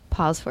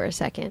 Pause for a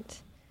second.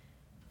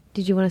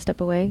 Did you want to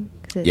step away?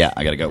 Yeah,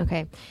 I gotta go.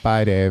 Okay.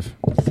 Bye, Dave.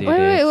 See you, Wait,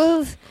 Dave.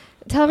 well,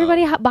 tell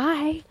everybody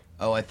bye.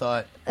 Oh, I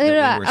thought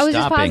I was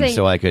just pausing.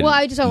 so I could. Well,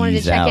 I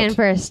wanted to check in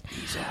first.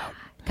 Ease out.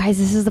 Guys,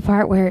 this is the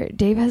part where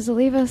Dave has to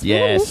leave us.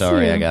 Yeah,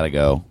 sorry, you. I gotta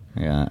go.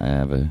 Yeah, I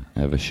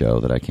have a show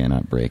that I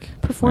cannot break.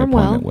 Perform my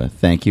appointment well. with.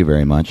 Thank you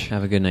very much.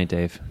 Have a good night,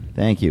 Dave.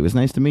 Thank you. It was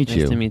nice to meet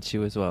you. Nice to meet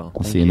you as well.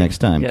 I'll see you next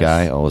time, Yes.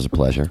 Guy. Always a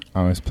pleasure.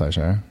 Always a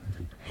pleasure.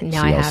 Now See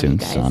I y'all have soon, you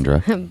guys.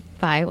 Sandra.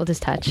 Bye. We'll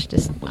just touch.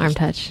 Just arm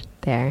touch.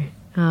 There.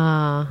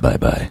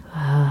 Bye-bye.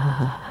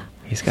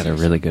 He's got a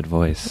really good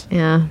voice.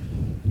 Yeah.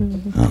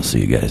 I'll see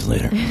you guys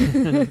later.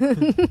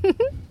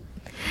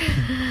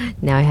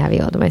 Now I have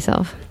you all to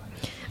myself.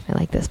 I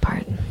like this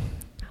part.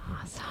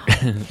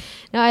 Awesome.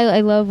 No,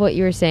 I love what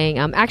you were saying.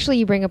 Actually,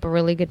 you bring up a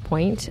really good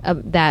point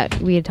that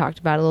we had talked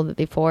about a little bit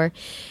before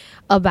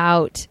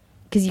about,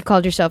 because you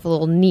called yourself a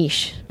little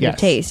niche Yes.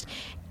 taste.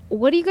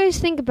 What do you guys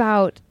think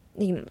about,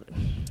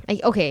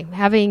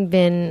 having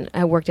been,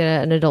 I worked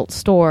at an adult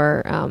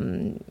store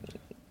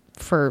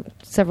for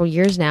several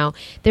years now.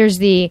 There's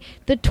the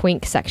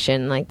twink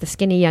section, like the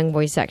skinny young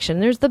boy section.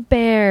 There's the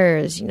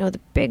bears, the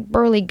big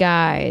burly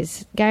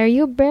guys. Guy, are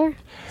you a bear?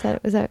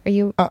 Is that are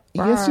you?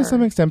 Yes, to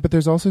some extent, but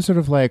there's also sort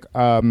of like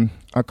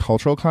a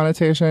cultural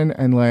connotation,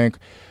 and like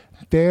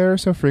they're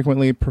so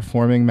frequently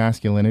performing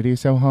masculinity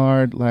so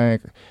hard.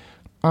 Like,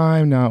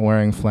 I'm not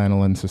wearing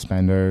flannel and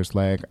suspenders.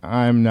 Like,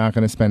 I'm not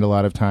going to spend a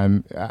lot of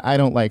time. I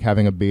don't like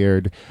having a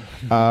beard.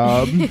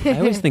 I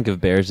always think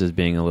of bears as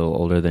being a little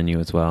older than you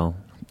as well.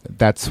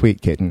 That's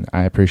sweet, kitten.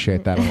 I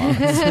appreciate that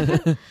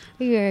a lot.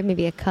 You're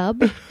maybe a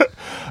cub.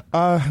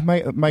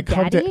 My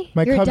cub daddy?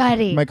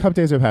 My cub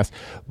days are past.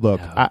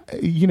 Look,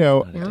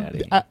 No.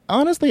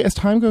 honestly, as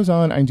time goes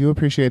on, I do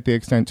appreciate the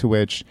extent to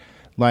which,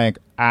 like,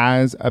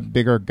 as a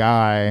bigger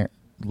guy,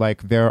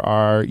 like, there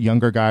are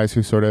younger guys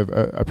who sort of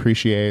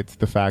appreciate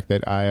the fact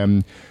that I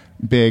am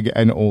big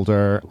and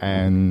older,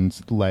 and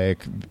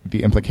like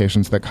the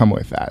implications that come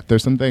with that.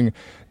 There's something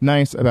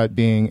nice about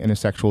being in a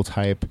sexual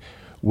type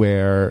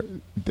where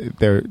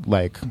there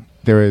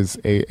is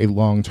a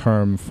long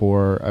term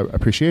for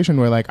appreciation,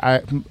 where like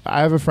I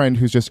have a friend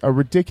who's just a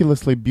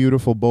ridiculously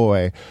beautiful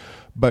boy,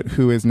 but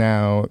who is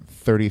now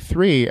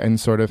 33 and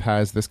sort of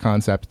has this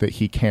concept that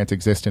he can't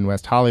exist in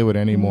West Hollywood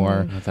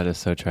anymore. That is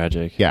so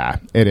tragic. Yeah,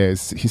 it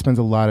is. He spends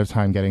a lot of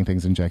time getting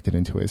things injected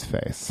into his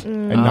face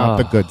and not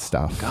the good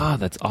stuff. God,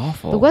 that's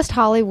awful. The West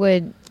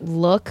Hollywood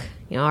look,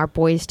 our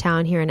boys'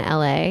 town here in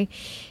LA,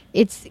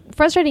 it's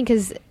frustrating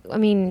because,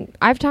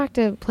 I've talked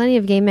to plenty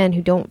of gay men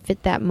who don't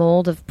fit that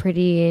mold of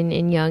pretty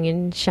and young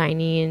and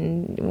shiny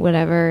and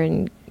whatever,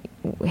 and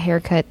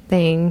haircut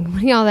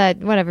thing, all that,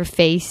 whatever,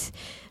 face,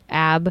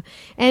 ab.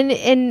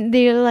 And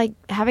they're like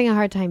having a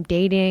hard time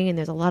dating, and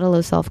there's a lot of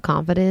low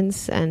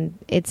self-confidence, and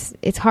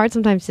it's hard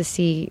sometimes to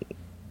see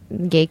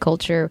gay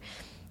culture.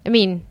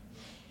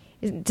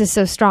 To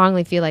so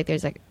strongly feel like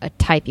there's like a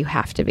type you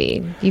have to be.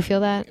 Do you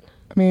feel that?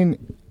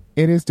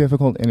 It is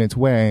difficult in its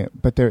way,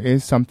 but there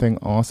is something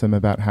awesome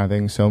about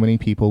having so many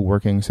people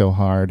working so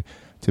hard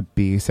to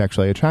be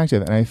sexually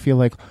attractive. And I feel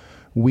like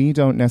we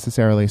don't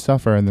necessarily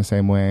suffer in the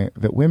same way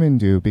that women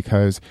do,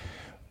 because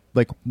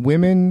like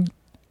women,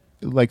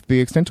 like the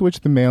extent to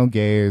which the male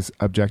gaze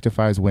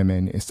objectifies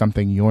women is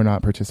something you're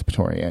not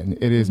participatory in.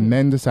 It is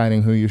men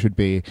deciding who you should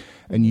be,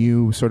 and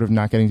you sort of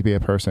not getting to be a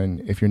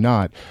person if you're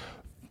not.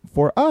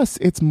 For us,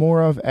 it's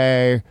more of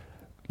a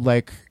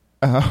like...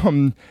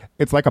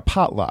 it's like a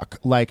potluck.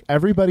 Like,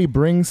 everybody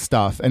brings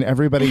stuff and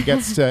everybody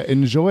gets to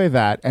enjoy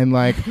that. And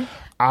like,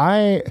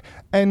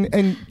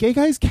 and gay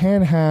guys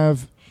can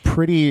have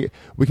we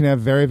can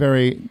have very,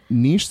 very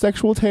niche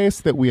sexual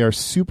tastes that we are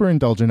super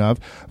indulgent of,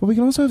 but we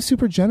can also have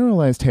super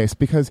generalized tastes,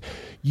 because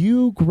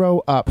you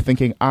grow up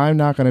thinking, I'm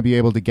not going to be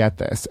able to get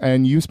this.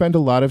 And you spend a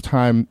lot of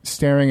time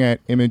staring at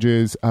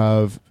images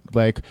of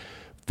like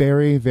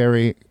very,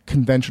 very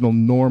conventional,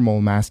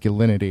 normal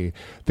masculinity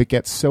that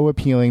gets so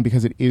appealing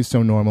because it is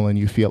so normal and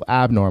you feel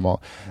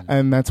abnormal.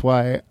 And that's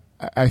why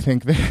I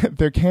think that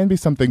there can be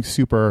something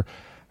super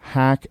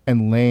hack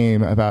and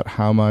lame about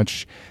how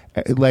much,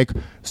 like,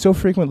 so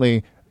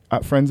frequently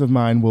friends of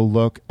mine will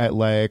look at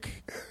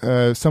like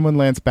someone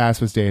Lance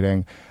Bass was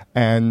dating,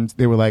 and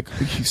they were like,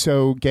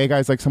 so gay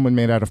guys like someone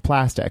made out of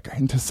plastic.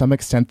 And to some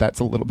extent, that's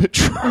a little bit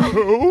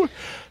true.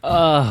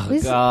 Oh,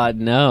 God,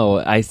 no.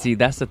 I see.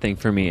 That's the thing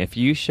for me. If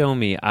you show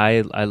me,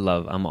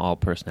 I'm all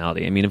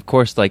personality. Of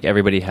course, like,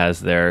 everybody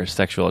has their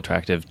sexual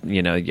attractive,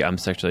 I'm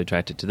sexually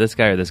attracted to this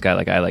guy or this guy.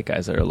 Like, I like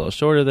guys that are a little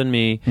shorter than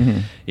me,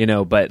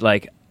 but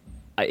like,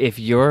 if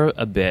you're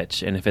a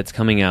bitch and if it's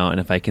coming out,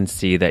 and if I can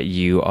see that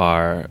you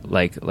are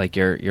like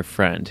your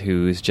friend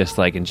who's just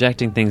like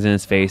injecting things in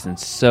his face and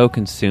so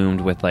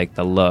consumed with like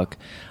the look,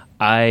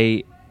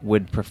 I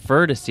would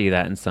prefer to see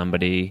that in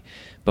somebody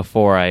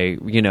before I,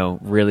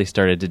 really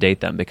started to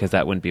date them, because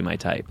that wouldn't be my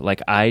type.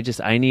 Like, I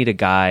need a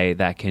guy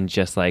that can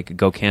just like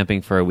go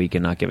camping for a week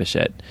and not give a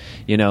shit,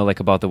 like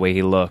about the way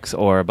he looks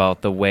or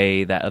about the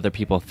way that other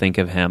people think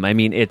of him.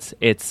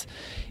 It's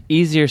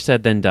easier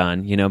said than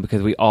done,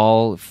 because we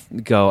all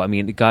go,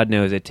 God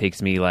knows it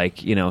takes me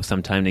like,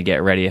 some time to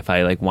get ready if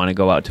I like want to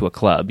go out to a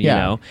club, you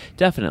know,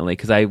 definitely.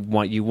 Cause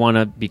you want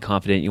to be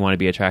confident, you want to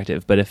be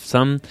attractive, but if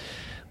some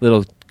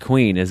little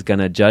queen is going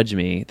to judge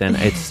me, then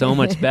it's so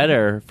much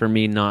better for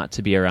me not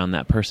to be around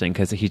that person,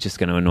 because he's just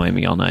going to annoy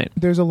me all night.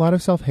 There's a lot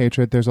of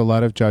self-hatred, there's a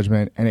lot of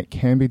judgment, and it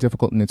can be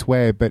difficult in its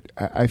way, but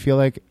I feel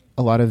like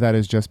a lot of that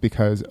is just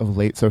because of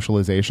late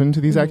socialization to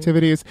these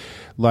activities.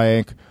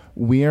 Like,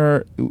 we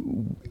are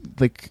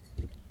like,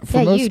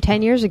 you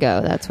 10 years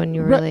ago, that's when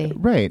you really...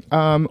 Right.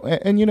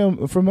 And, you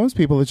know, for most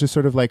people, it's just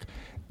sort of like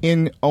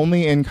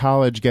only in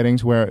college getting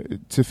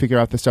to figure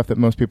out the stuff that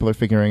most people are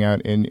figuring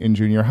out in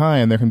junior high,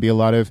 and there can be a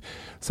lot of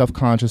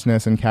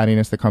self-consciousness and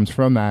cattiness that comes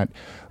from that.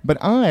 But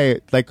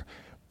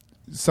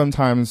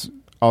sometimes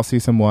I'll see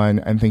someone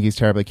and think he's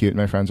terribly cute, and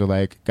my friends are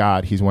like,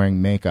 God, he's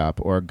wearing makeup,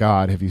 or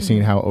God, have you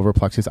seen how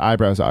overplucked his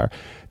eyebrows are?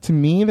 To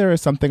me, there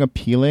is something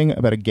appealing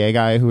about a gay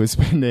guy who is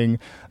spending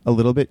a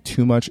little bit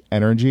too much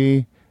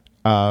energy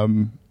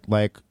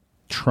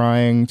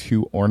trying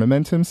to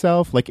ornament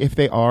himself. Like, if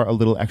they are a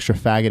little extra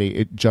faggoty,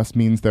 it just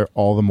means they're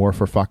all the more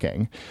for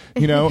fucking,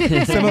 you know.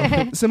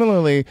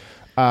 Similarly,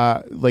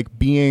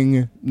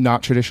 being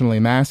not traditionally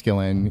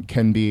masculine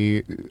can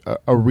be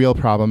a real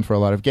problem for a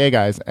lot of gay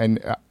guys, and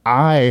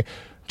I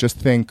just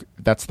think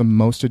that's the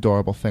most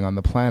adorable thing on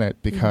the planet,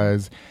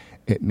 because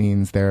it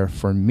means they're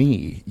for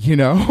me, you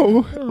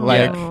know.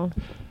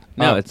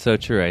 No, it's so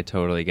true. I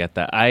totally get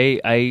that.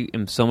 I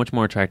am so much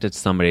more attracted to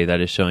somebody that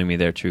is showing me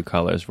their true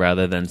colors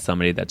rather than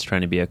somebody that's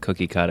trying to be a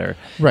cookie cutter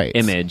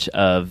image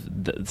of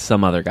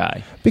some other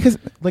guy. Because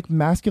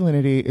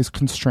masculinity is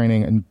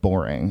constraining and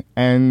boring.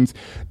 And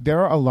there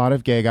are a lot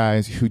of gay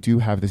guys who do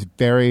have this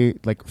very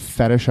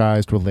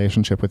fetishized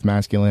relationship with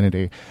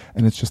masculinity.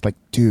 And it's just like,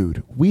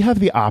 dude, we have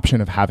the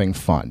option of having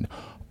fun.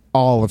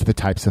 All of the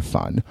types of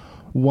fun.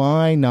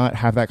 Why not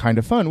have that kind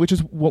of fun? Which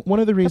is one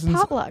of the reasons... A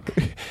potluck.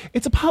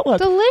 It's a potluck.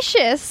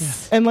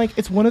 Delicious. And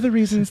it's one of the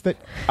reasons that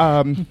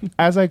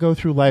as I go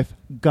through life,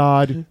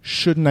 God,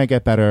 shouldn't I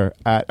get better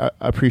at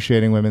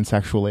appreciating women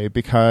sexually?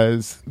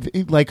 Because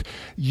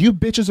you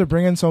bitches are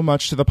bringing so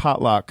much to the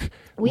potluck.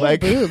 We have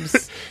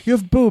boobs. You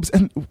have boobs,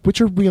 which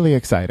are really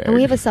exciting. And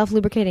we have a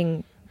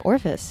self-lubricating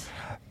orifice.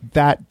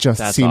 That's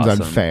seems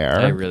awesome. Unfair.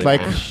 I really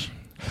wish.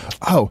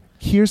 Oh,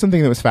 here's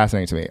something that was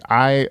fascinating to me.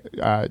 I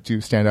do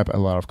stand up at a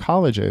lot of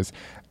colleges,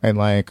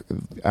 and I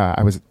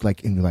was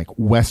in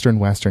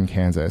western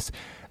Kansas,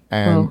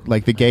 and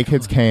the gay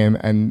kids came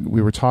and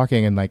we were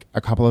talking, and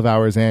a couple of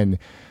hours in,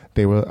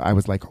 I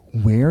was like,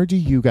 where do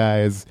you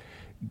guys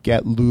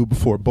get lube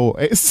for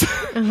boys?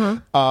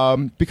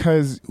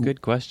 Because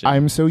good question.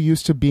 I'm so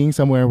used to being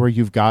somewhere where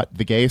you've got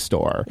the gay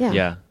store.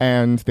 Yeah.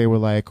 And they were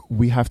like,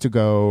 we have to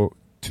go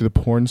to the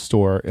porn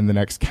store in the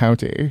next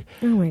county.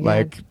 Oh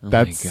my god!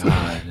 That's oh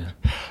my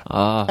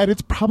god. And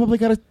it's probably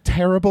got a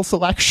terrible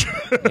selection.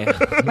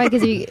 Right?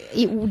 Because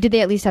did they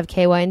at least have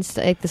KY and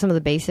some of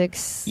the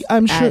basics?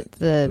 I'm sure at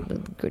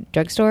the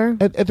drugstore.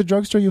 At the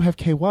drugstore, you have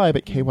KY,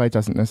 but KY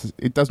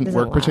doesn't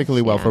work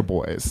particularly well for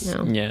boys.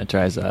 No. Yeah, it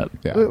dries up.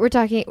 Yeah.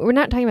 We're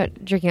not talking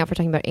about jerking off. We're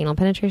talking about anal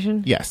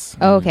penetration. Yes.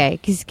 Oh, okay.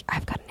 Because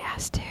I've got an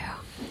ass too.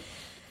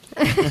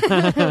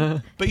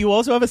 But you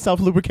also have a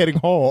self-lubricating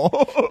hole.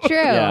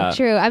 True.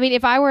 I mean,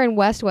 if I were in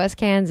West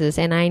Kansas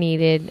and I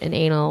needed an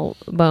anal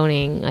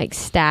boning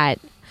stat,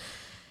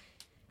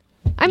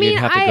 You'd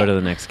have to go to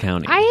the next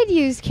county. I had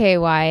used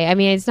KY. I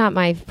mean, it's not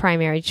my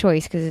primary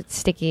choice because it's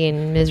sticky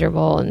and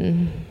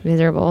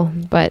miserable,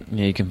 but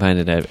yeah, you can find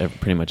it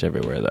pretty much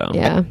everywhere, though.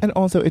 Yeah. And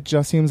also, it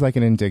just seems like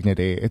an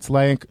indignity. It's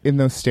like in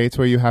those states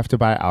where you have to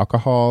buy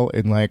alcohol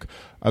in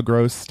a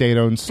gross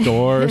state-owned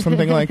store or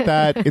something like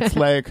that. It's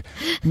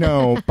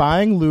no,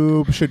 buying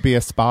lube should be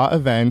a spa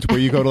event where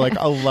you go to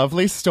a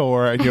lovely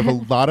store and you have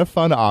a lot of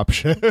fun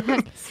options.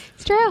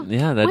 It's true.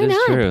 Yeah, that is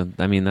true.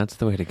 I mean, that's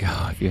the way to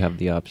go if you have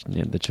the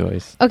option, the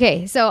choice.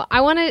 Okay, so I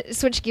want to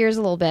switch gears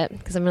a little bit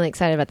because I'm really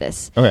excited about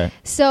this. Okay.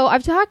 So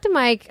I've talked to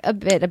Mike a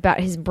bit about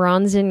his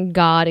Bronson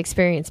God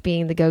experience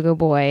being the go-go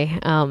boy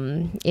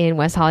in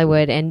West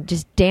Hollywood and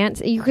just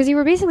dance, because you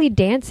were basically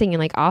dancing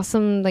in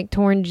awesome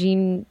torn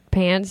jean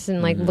pants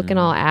and looking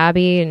all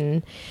Abby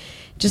and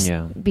just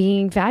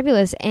being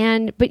fabulous.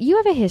 But you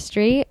have a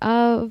history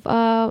of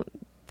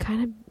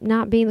kind of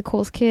not being the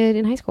coolest kid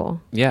in high school.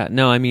 Yeah,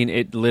 no, I mean,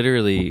 it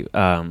literally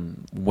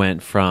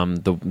went from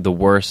the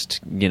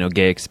worst,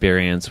 gay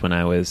experience when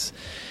I was,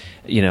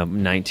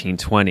 19,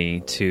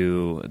 20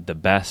 to the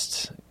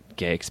best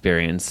gay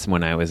experience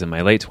when I was in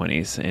my late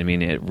 20s. I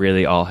mean, it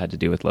really all had to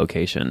do with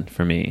location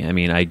for me. I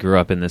mean, I grew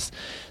up in this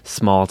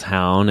small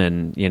town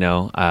and,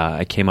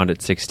 I came out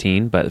at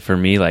 16, but for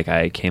me,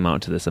 I came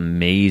out to this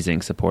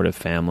amazing supportive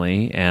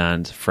family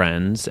and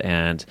friends,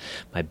 and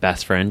my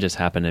best friend just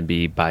happened to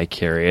be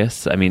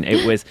bi-curious. I mean,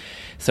 it was,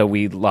 so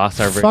we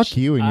lost our... Fuck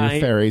you and your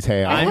fairy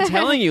tale. I'm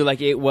telling you,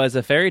 it was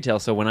a fairy tale.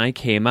 So when I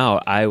came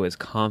out, I was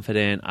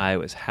confident, I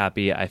was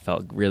happy, I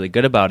felt really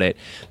good about it,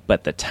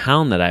 but the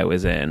town that I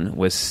was in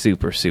was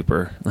super,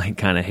 super,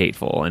 kind of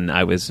hateful, and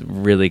I was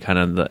really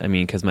kind of,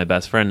 because my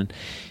best friend,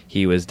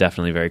 he was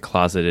definitely very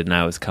closeted, and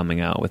I was coming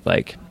out with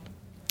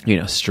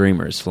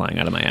streamers flying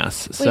out of my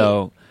ass. Wait.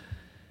 So,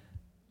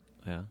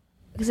 yeah.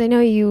 Because I know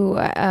you,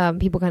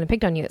 people kind of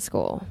picked on you at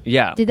school.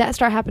 Yeah. Did that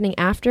start happening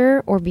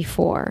after or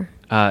before?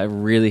 It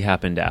really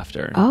happened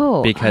after.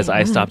 Oh. Because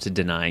I stopped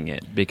denying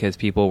it, because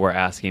people were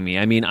asking me.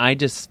 I mean, I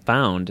just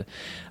found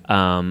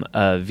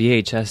a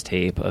VHS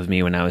tape of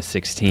me when I was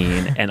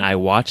 16, and I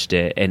watched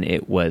it, and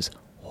it was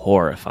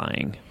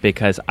horrifying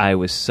because I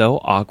was so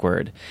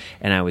awkward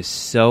and I was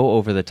so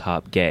over the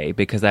top gay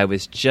because I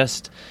was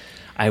just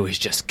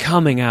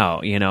coming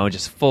out,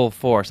 just full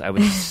force. I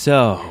was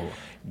so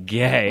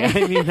gay.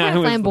 I mean, I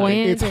was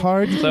flamboyant. It's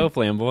hard. So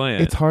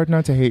flamboyant. It's hard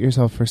not to hate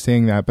yourself for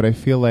saying that, but I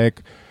feel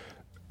like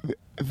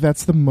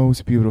that's the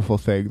most beautiful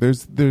thing.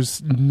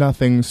 There's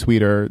nothing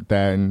sweeter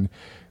than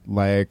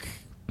like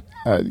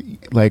a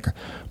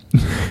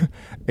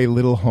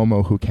little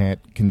homo who can't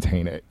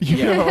contain it.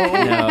 You know?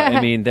 No, I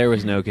mean, there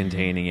was no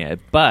containing it.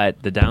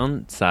 But the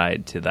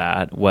downside to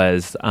that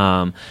was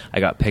I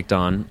got picked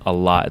on a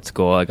lot at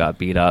school. I got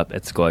beat up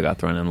at school. I got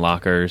thrown in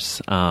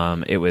lockers.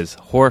 It was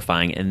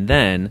horrifying. And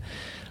then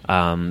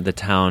the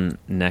town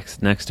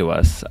next to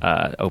us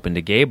opened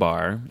a gay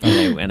bar.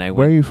 And I went,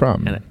 where are you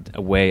from?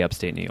 Way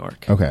upstate New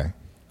York. Okay.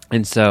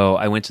 And so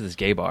I went to this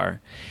gay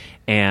bar.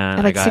 And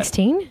At like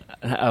 16?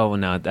 Oh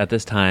no! At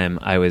this time,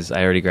 I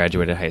already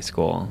graduated high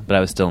school, but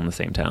I was still in the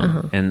same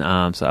town, and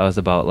so I was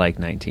about like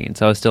 19,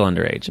 so I was still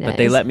underage. Nice. But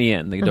they let me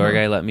in. The door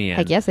guy let me in.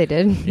 I guess they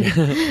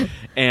did.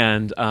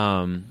 And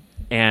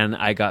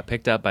I got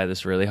picked up by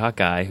this really hot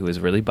guy who was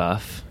really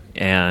buff,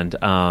 and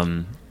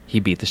he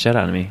beat the shit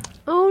out of me.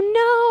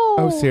 Oh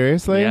no! Oh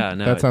seriously? Yeah,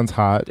 no. That sounds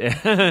hot. No.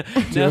 Do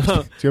you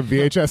have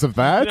VHS of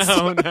that?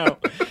 No.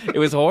 It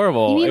was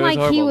horrible. You mean it was like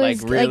horrible. he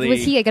was really,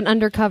 was he like an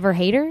undercover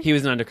hater? He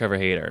was an undercover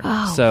hater.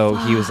 Oh, so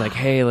he was like,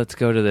 "Hey, let's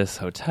go to this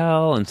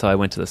hotel." And so I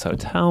went to this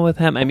hotel with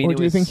him. I mean, or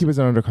do you think he was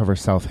an undercover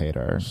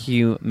self-hater?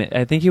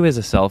 I think he was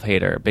a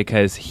self-hater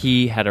because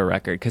he had a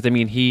record. Because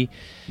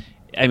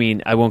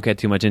I won't get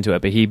too much into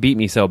it, but he beat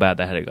me so bad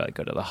that I had to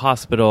go to the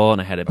hospital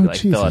and I had to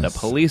fill out a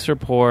police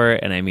report.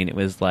 And I mean, it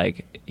was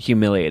like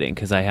humiliating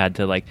because I had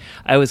to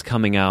I was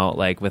coming out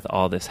like with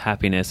all this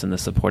happiness and the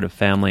supportive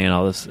family and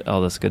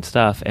all this good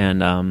stuff,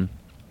 and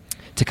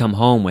to come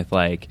home with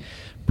like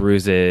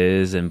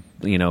bruises and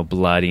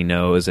bloody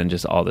nose and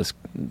just all this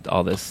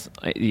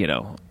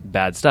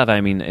bad stuff.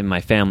 I mean, and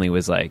my family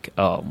was like,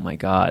 "Oh my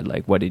God,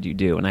 like what did you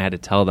do?" And I had to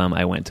tell them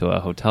I went to a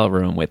hotel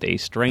room with a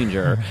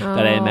stranger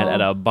that I met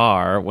at a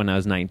bar when I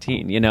was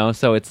 19.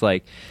 So it's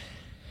like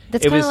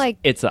that's kind of like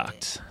it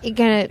sucked. It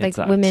kind of like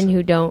sucked. Women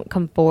who don't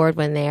come forward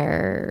when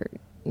they're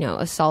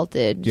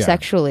assaulted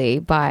sexually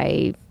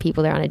by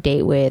people they're on a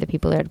date with or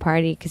people they're at a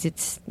party, because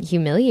it's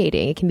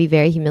humiliating. It can be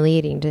very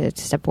humiliating to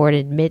step forward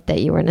and admit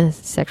that you were in a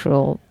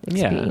sexual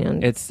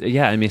experience.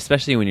 I mean,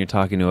 especially when you're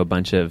talking to a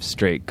bunch of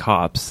straight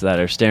cops that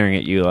are staring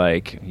at you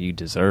like you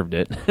deserved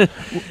it.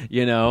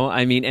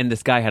 I mean, and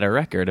this guy had a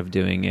record of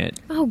doing it.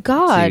 Oh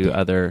God, to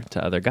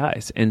other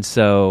guys, and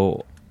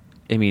so.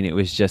 I mean, it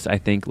was just, I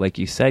think, like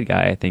you said,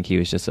 Guy, I think he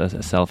was just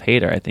a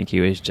self-hater. I think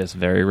he was just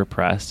very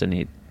repressed, and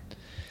he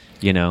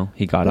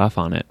got off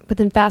on it. But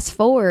then fast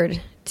forward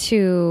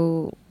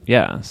to...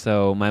 Yeah,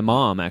 so my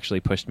mom actually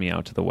pushed me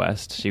out to the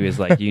West. She was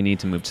like, you need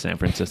to move to San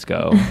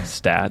Francisco,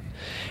 stat.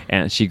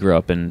 And she grew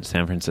up in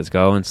San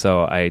Francisco, and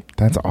so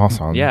That's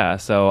awesome. Yeah,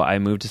 so I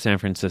moved to San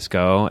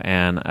Francisco,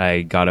 and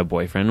I got a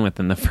boyfriend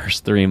within the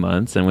first 3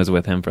 months and was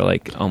with him for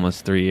like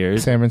almost 3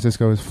 years. San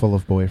Francisco is full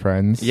of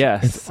boyfriends.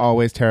 Yes. It's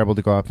always terrible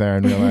to go up there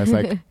and realize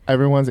like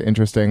everyone's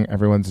interesting,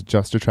 everyone's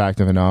just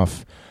attractive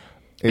enough.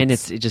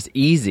 It's just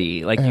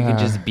easy. Like you can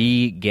just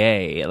be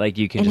gay. Like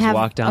you can just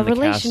walk down the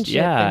cast,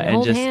 and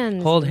hold just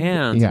hands. hold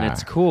hands, Yeah. and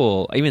it's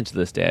cool. Even to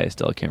this day, I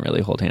still can't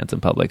really hold hands in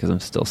public because I'm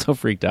still so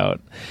freaked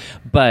out.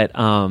 But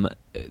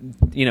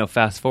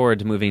fast forward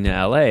to moving to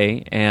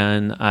LA,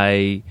 and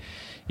I,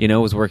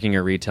 was working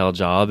a retail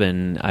job,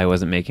 and I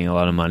wasn't making a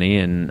lot of money,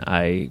 and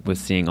I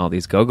was seeing all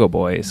these go-go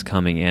boys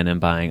coming in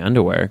and buying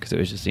underwear because it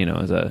was just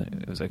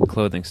it was a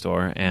clothing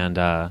store,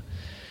 and.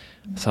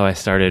 So I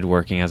started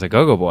working as a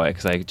go-go boy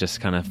because I just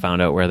kind of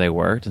found out where they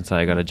worked, and so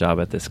I got a job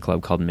at this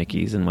club called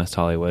Mickey's in West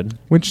Hollywood,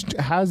 which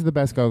has the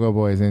best go-go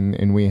boys in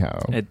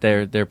WeHo.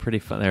 They're pretty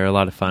fun. They're a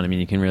lot of fun. I mean,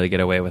 you can really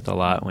get away with a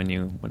lot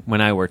when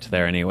I worked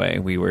there. Anyway,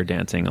 we were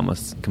dancing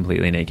almost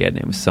completely naked, and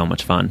it was so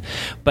much fun.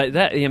 But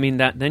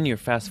then you're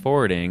fast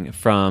forwarding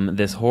from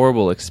this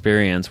horrible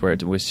experience where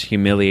it was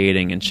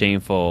humiliating and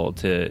shameful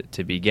to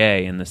be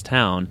gay in this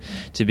town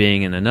to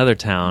being in another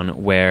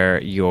town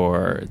where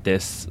you're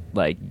this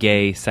like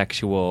gay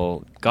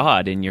sexual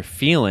god and you're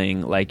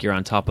feeling like you're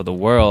on top of the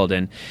world.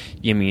 And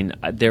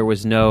there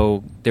was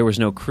no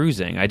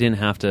cruising. I didn't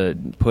have to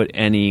put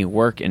any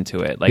work into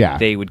it.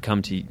 They would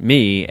come to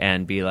me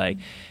and be like,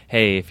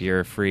 hey, if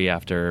you're free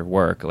after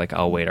work, like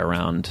I'll wait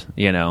around,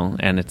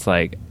 and it's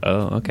like,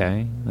 oh,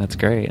 okay, that's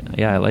great.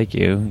 Yeah, I like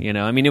you.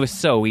 I mean, it was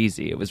so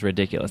easy. It was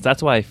ridiculous.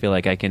 That's why I feel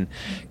like I can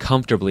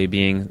comfortably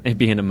be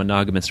in a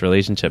monogamous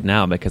relationship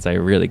now, because I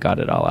really got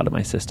it all out of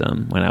my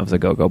system when I was a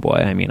go-go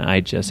boy. I mean,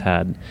 I just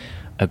had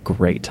a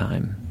great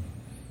time.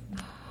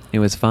 It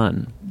was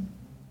fun.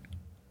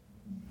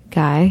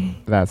 Guy.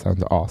 That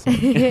sounds awesome.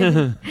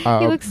 He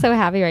looks so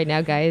happy right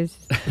now, guys.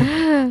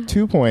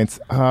 2 points.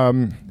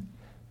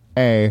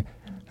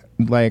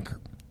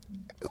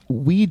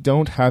 We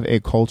don't have a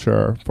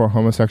culture for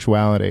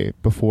homosexuality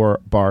before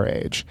bar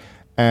age.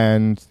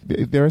 And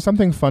there is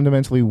something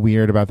fundamentally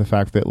weird about the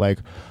fact that, like,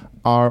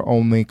 our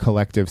only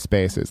collective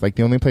spaces. Like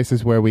the only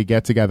places where we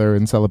get together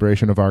in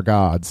celebration of our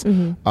gods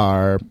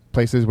are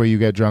places where you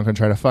get drunk and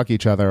try to fuck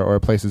each other, or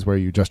places where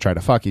you just try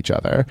to fuck each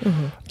other.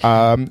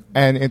 And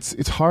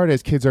it's hard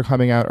as kids are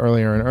coming out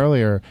earlier and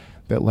earlier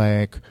that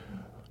like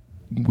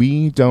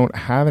we don't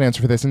have an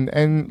answer for this.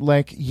 And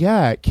like,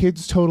 yeah,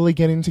 kids totally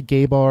get into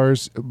gay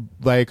bars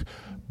like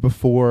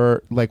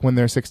before, like when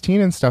they're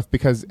 16 and stuff,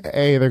 because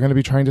A, they're going to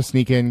be trying to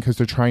sneak in because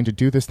they're trying to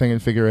do this thing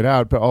and figure it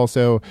out, but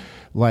also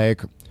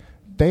like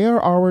they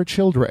are our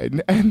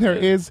children. And there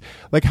is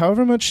like,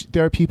 however much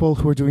there are people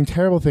who are doing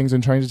terrible things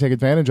and trying to take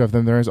advantage of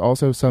them, there is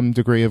also some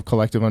degree of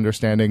collective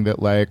understanding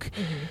that like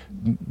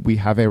we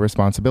have a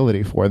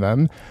responsibility for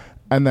them.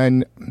 And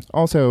then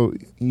also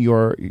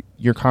your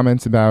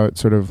comments about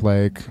sort of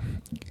like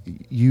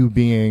you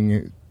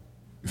being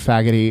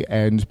faggoty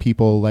and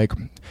people like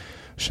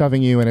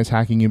shoving you and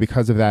attacking you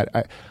because of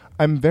that.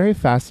 I'm very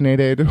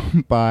fascinated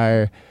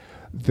by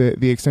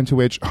the extent to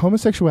which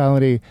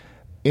homosexuality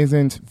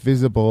isn't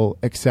visible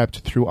except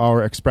through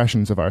our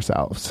expressions of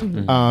ourselves.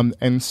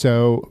 And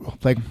so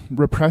like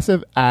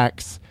repressive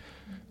acts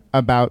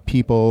about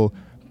people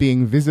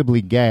being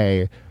visibly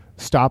gay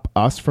stop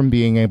us from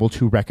being able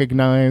to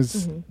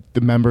recognize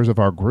the members of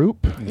our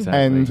group. Exactly.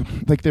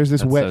 And like there's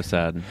this way. So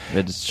sad.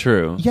 It's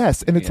true.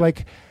 Yes, and it's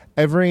like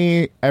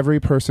every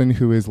person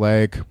who is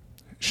like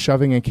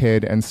shoving a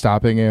kid and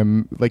stopping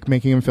him, like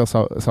making him feel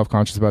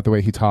self-conscious about the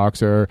way he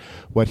talks or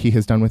what he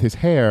has done with his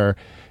hair,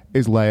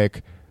 is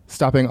like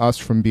stopping us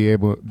from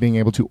being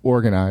able to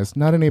organize,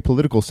 not in a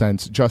political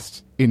sense,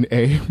 just in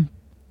a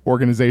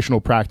organizational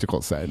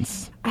practical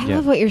sense. I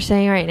love what you're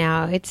saying right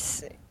now.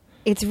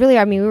 It's really,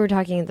 I mean, we were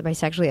talking in the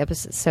Bisexuality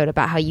episode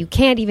about how you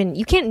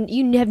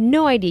have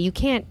no idea.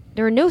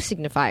 There are no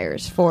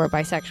signifiers for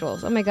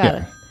bisexuals. Oh my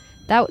God.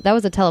 Yeah. That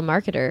was a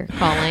telemarketer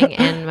calling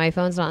and my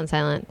phone's not on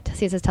silent.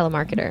 See, it says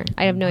telemarketer.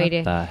 I have no idea.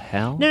 What the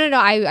hell? No.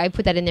 I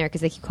put that in there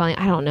because they keep calling.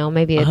 I don't know.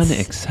 Maybe it's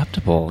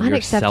unacceptable.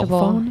 Your cell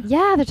phone?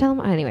 Yeah, they're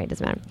anyway, it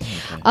doesn't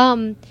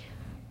matter.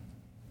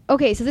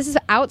 Okay, so this is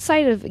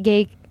outside of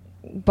gay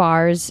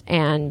bars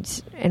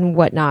and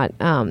whatnot,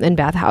 and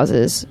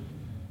bathhouses.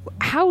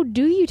 How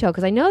do you tell?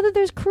 Because I know that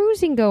there's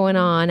cruising going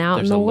on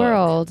out in the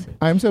world.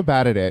 I'm so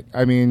bad at it.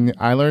 I mean,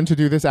 I learned to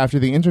do this after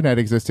the internet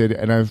existed,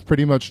 and I've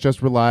pretty much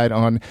just relied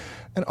on...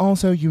 And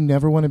also, you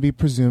never want to be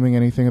presuming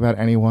anything about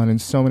anyone,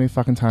 and so many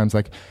fucking times,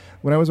 like,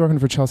 when I was working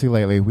for Chelsea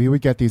lately, we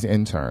would get these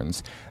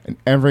interns, and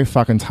every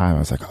fucking time I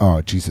was like,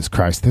 oh, Jesus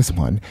Christ, this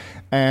one.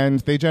 And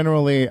they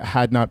generally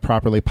had not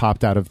properly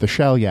popped out of the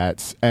shell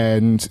yet,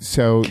 and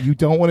so you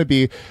don't want to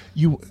be...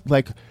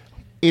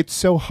 It's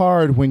so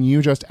hard when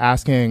you just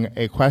asking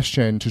a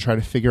question to try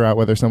to figure out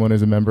whether someone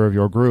is a member of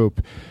your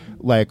group,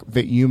 like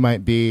that you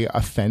might be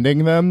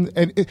offending them.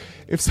 And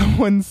if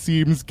someone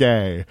seems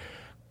gay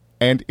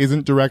and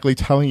isn't directly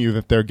telling you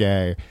that they're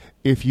gay,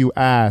 if you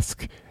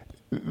ask,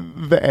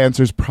 the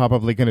answer's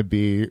probably going to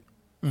be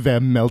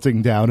them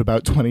melting down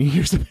about 20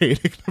 years of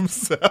hating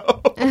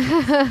themselves.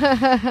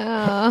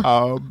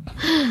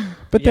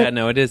 But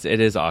it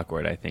is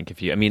awkward. I think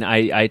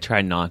I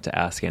try not to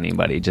ask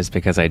anybody just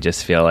because I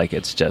just feel like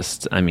if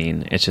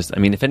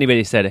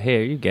anybody said,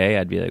 hey, are you gay?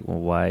 I'd be like,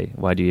 well,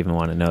 why do you even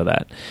want to know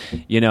that?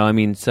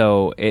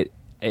 So I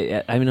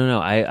don't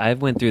know. I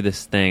went through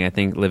this thing, I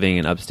think, living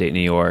in upstate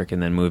New York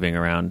and then moving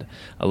around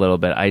a little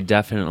bit. I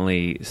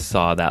definitely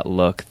saw that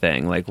look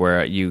thing, like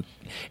where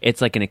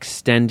it's like an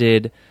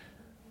extended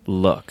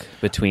look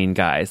between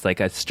guys. Like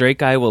a straight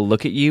guy will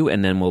look at you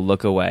and then will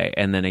look away,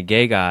 and then a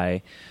gay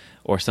guy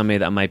or somebody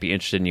that might be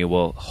interested in you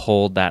will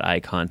hold that eye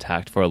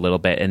contact for a little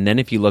bit, and then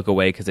if you look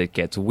away because it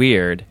gets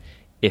weird,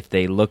 if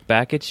they look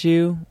back at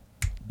you,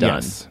 done.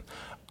 Yes.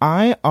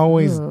 I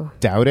always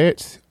doubt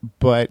it,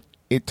 but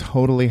it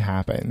totally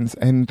happens,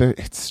 and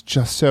it's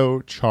just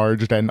so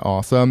charged and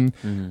awesome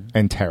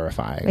and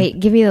terrifying. Wait,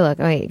 give me the look.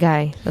 Wait,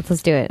 Guy,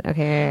 let's do it.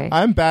 Okay.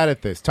 I'm bad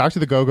at this. Talk to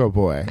the go-go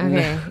boy.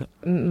 Okay.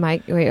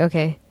 Mike, wait,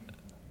 okay.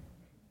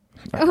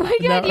 Oh my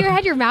God, you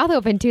had your mouth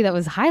open too. That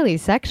was highly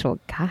sexual.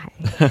 Guy.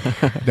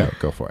 No,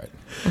 go for it.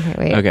 Okay,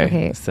 wait.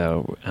 Okay.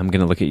 So I'm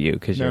going to look at you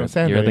because you're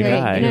the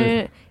guy.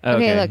 No.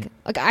 Okay, look,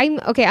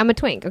 I'm a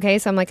twink, okay?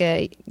 So I'm like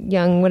a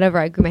young whatever,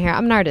 I grew my hair.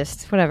 I'm an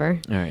artist, whatever.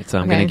 All right, so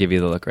I'm going to give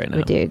you the look right now.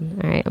 Wait,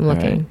 dude. All right, I'm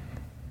looking. Right.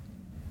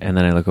 And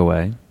then I look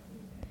away.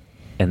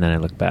 And then I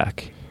look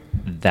back.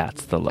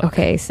 That's the look.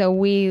 Okay, so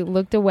we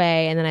looked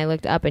away, and then I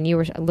looked up, and you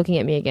were looking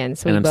at me again.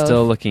 So and I'm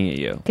still looking at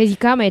you. Because you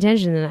caught my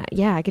attention, and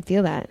I could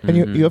feel that. And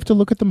you have to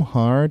look at them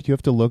hard. You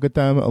have to look at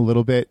them a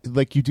little bit.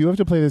 Like, you do have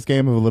to play this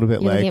game of a little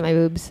bit You're like... looking at my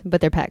boobs,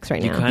 but they're pecs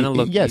right now. Kind of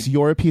look... Yes,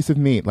 you're a piece of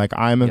meat. Like,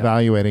 I'm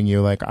evaluating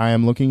you. Like, I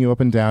am looking you up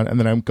and down, and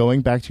then I'm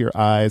going back to your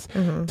eyes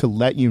to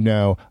let you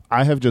know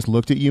I have just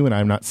looked at you, and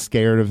I'm not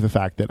scared of the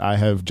fact that I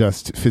have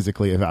just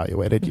physically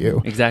evaluated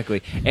you.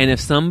 Exactly. And if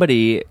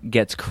somebody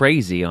gets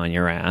crazy on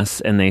your ass,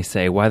 and they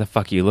say, why the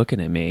fuck are you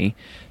looking at me?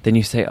 Then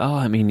you say, oh,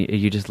 I mean,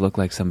 you just look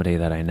like somebody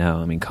that I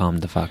know. Calm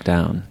the fuck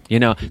down.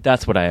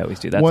 That's what I always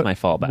do. That's my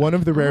fallback. One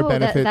of the rare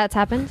benefits... That's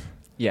happened?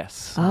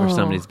 Yes. Where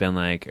somebody's been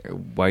like,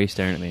 why are you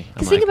staring at me?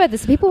 Because think about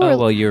this. People were...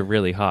 well, you're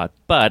really hot,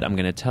 but I'm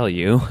going to tell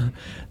you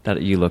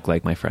that you look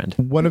like my friend.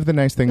 One of the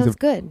nice things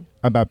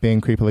about being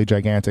creepily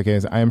gigantic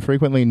is I am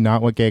frequently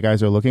not what gay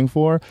guys are looking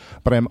for,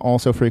 but I'm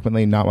also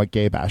frequently not what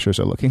gay bashers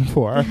are looking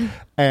for.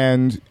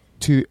 And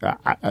to,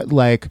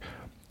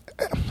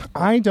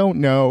 I don't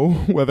know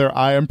whether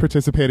I am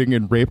participating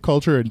in rape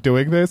culture and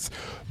doing this,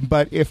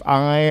 but if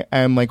I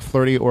am like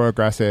flirty or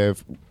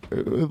aggressive,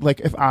 like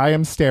if I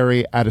am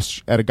stary at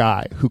a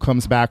guy who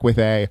comes back with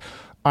I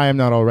am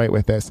not all right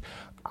with this,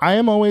 I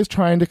am always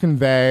trying to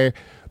convey,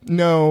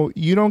 no,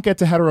 you don't get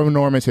to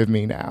heteronormative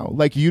me now.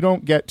 Like, you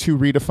don't get to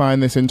redefine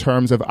this in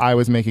terms of I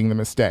was making the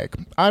mistake.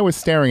 I was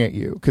staring at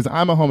you because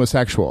I'm a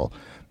homosexual.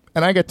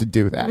 And I get to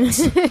do that.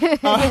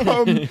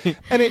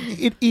 And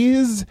it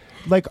is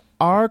like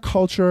our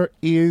culture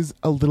is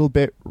a little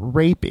bit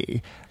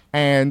rapey.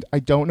 And I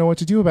don't know what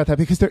to do about that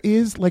because there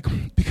is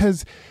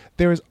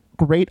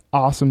great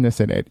awesomeness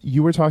in it.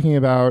 You were talking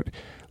about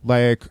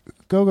like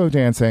go-go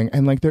dancing,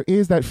 and like there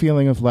is that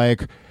feeling of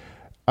like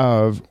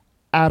of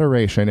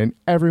adoration and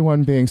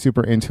everyone being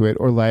super into it,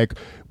 or like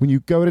when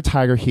you go to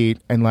Tiger Heat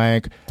and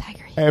like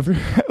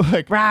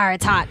rawr,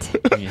 it's hot.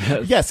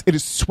 Yes, it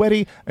is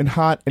sweaty and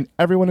hot and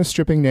everyone is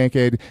stripping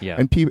naked,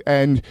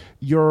 and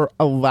you're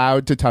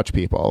allowed to touch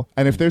people,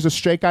 and if there's a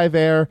straight guy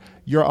there,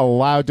 you're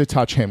allowed to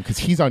touch him because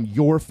he's on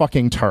your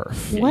fucking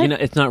turf. What? You know,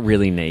 it's not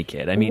really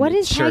naked. I mean, what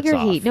is Tiger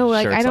off. Heat? No,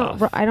 like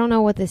shirts I don't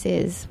know what this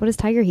is. What is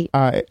Tiger Heat?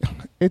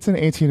 It's an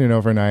 18 and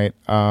over night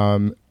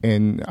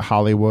in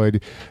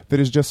Hollywood that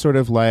is just sort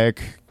of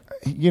like,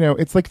 you know,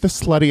 it's like the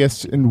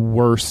sluttiest and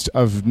worst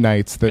of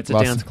nights that it's a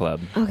dance club.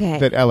 Okay.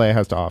 that LA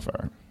has to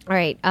offer. All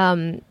right.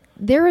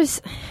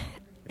 There's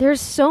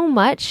so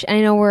much.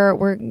 I know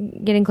we're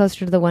getting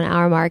closer to the 1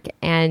 hour mark,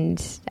 and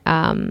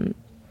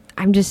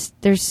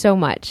there's so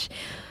much.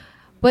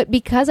 But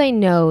because I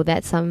know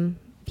that some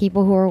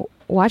people who are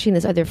watching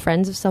this are their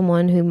friends of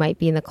someone who might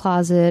be in the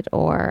closet,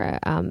 or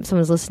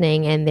someone's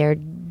listening and they're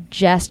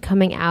just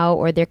coming out,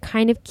 or they're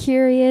kind of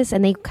curious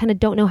and they kind of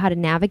don't know how to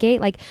navigate.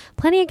 Like,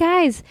 plenty of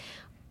guys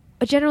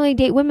generally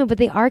date women, but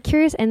they are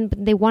curious and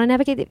they want to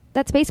navigate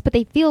that space, but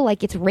they feel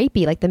like it's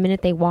rapey. Like, the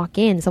minute they walk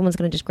in, someone's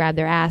going to just grab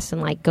their ass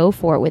and like go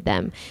for it with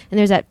them. And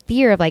there's that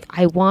fear of like,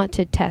 I want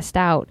to test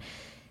out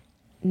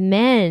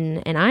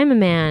men and I'm a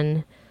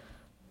man,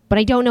 but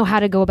I don't know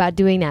how to go about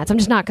doing that. So I'm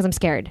just not, because I'm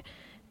scared.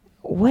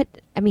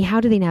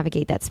 How do they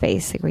navigate that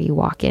space, like where you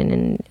walk in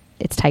and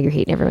it's Tiger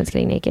Heat and everyone's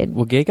getting naked?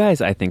 Well, gay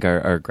guys, I think, are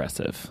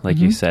aggressive, like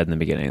you said in the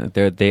beginning.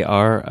 They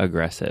are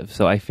aggressive.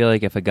 So I feel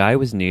like if a guy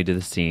was new to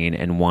the scene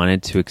and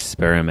wanted to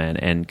experiment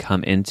and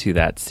come into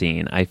that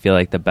scene, I feel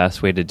like the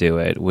best way to do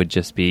it would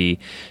just be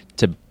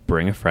to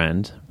bring a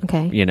friend.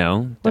 Okay. You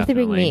know? What if they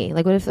bring me?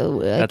 Like, what if...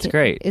 that's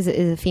great. Is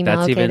a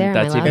female okay there?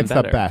 That's even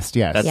better. The best,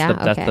 yes.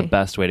 That's the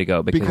best way to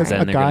go. Because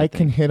then a guy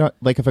can hit on...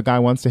 Like, if a guy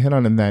wants to hit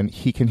on him, then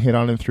he can hit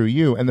on him through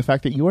you. And the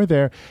fact that you're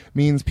there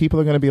means people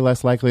are going to be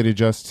less likely to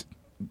just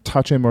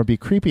touch him or be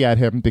creepy at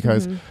him,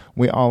 because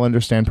we all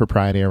understand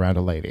propriety around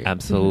a lady.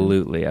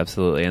 Absolutely.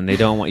 And you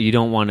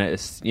don't want to,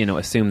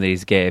 assume that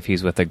he's gay if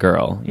he's with a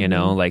girl,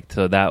 like,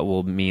 so that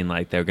will mean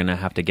like they're going to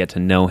have to get to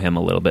know him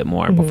a little bit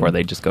more before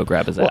they just go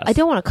grab his ass. I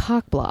don't want to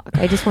cock block.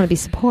 I just want to be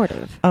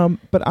supportive.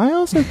 But I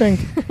also think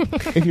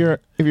if you're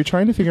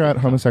trying to figure out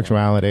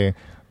homosexuality,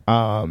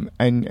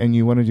 and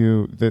you want to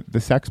do the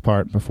sex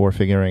part before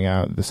figuring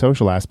out the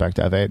social aspect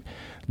of it,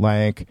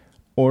 like,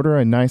 order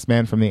a nice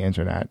man from the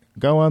internet.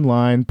 Go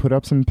online, put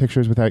up some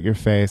pictures without your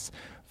face,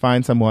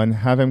 find someone,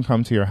 have him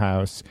come to your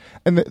house.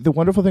 And the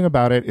wonderful thing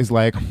about it is,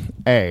 like,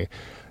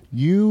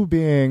 you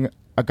being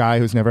a guy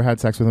who's never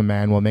had sex with a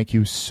man will make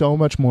you so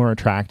much more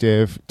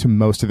attractive to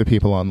most of the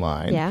people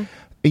online. Yeah.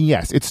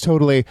 Yes, it's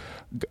totally,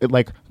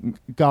 like,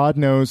 God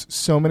knows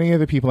so many of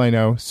the people I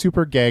know,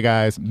 super gay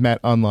guys, met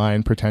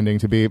online pretending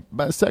to be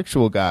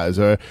bisexual guys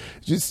or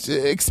just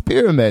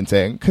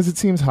experimenting because it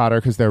seems hotter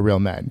because they're real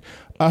men.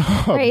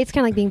 Right, it's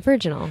kind of like being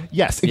virginal.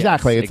 Yes,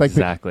 exactly. Yes,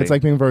 it's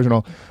like being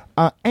virginal.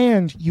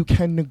 And you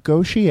can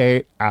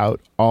negotiate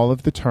out all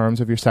of the terms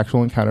of your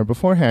sexual encounter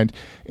beforehand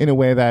in a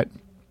way that,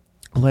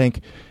 like,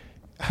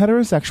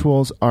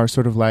 heterosexuals are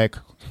sort of like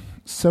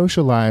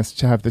socialized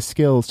to have the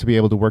skills to be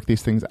able to work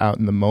these things out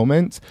in the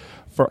moment.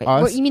 For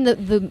us, what, you mean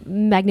the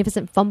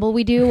magnificent fumble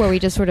we do, where we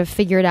just sort of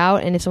figure it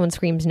out, and if someone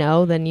screams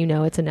no, then you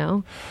know it's a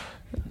no?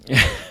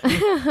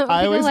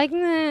 I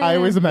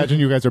always imagine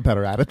you guys are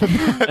better at it than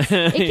that.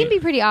 It can be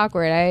pretty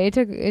awkward.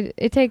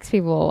 It takes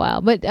people a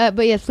while, but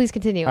yes, please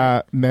continue.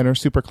 Men are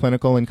super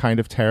clinical and kind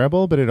of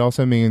terrible, but it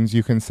also means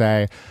you can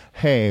say,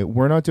 hey,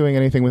 we're not doing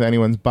anything with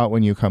anyone's butt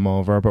when you come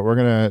over, but we're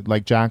gonna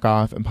like jack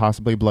off and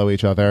possibly blow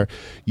each other.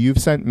 You've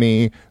sent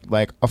me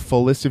like a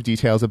full list of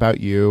details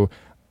about you.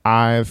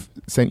 I've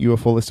sent you a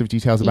full list of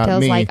details about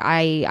me. Like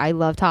I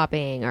love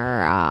topping,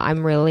 or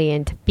I'm really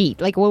into feet.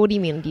 Like, what do you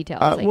mean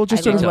details? Well,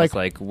 just sort of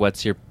like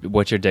what's your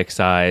dick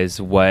size?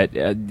 What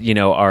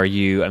are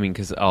you? I mean,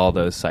 because all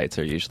those sites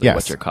are usually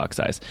what's your cock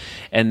size,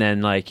 and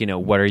then like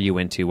what are you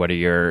into? What are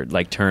your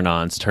like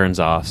turn-ons,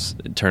 turn-offs?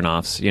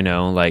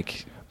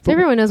 Like. So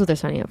everyone knows what they're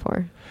signing up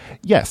for.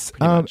 Yes.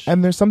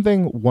 And there's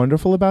something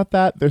wonderful about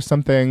that. There's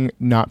something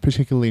not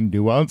particularly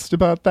nuanced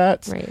about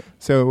that. Right.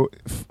 So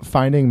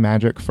finding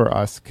magic for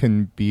us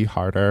can be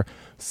harder.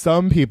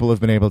 Some people have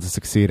been able to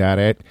succeed at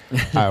it.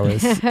 I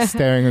was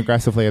staring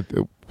aggressively at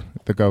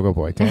the go-go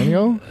boy.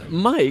 Daniel?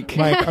 Mike,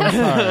 I'm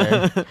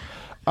sorry.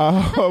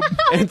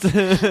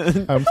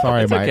 I'm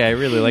sorry, it's Mike. Okay, I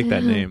really like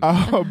that name.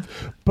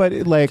 But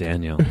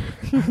Daniel.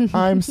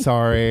 I'm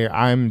sorry.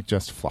 I'm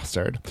just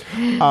flustered.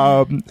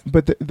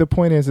 But the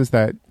point is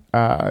that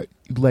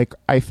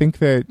I think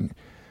that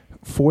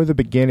for the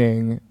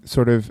beginning,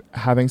 sort of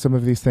having some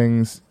of these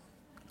things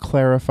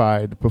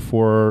clarified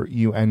before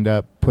you end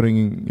up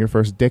putting your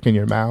first dick in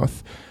your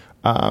mouth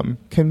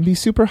can be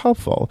super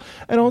helpful.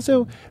 And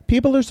also,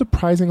 people are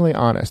surprisingly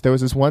honest. There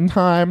was this one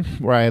time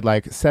where I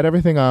had set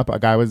everything up. A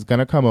guy was going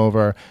to come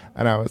over,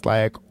 and I was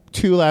like,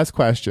 2 last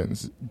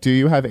questions. Do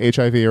you have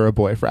HIV or a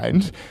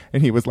boyfriend?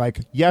 And he was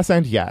like, yes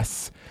and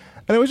yes.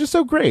 And it was just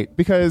so great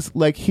because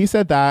he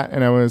said that,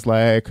 and I was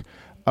like,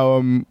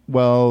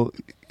 well,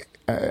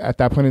 at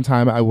that point in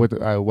time, I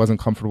wasn't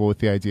comfortable with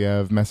the idea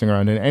of messing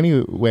around in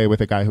any way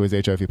with a guy who was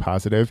HIV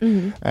positive.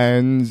 Mm-hmm.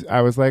 And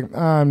I was like,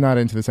 I'm not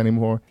into this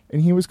anymore.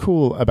 And he was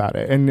cool about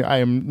it. And I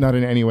am not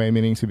in any way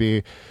meaning to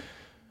be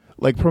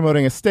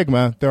promoting a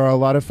stigma. There are a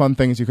lot of fun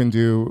things you can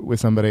do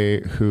with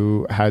somebody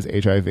who has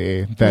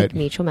HIV. That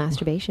mutual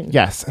masturbation.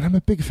 Yes. And I'm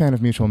a big fan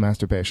of mutual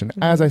masturbation.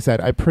 Mm-hmm. As I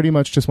said, I pretty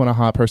much just want a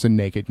hot person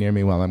naked near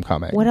me while I'm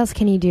coming. What else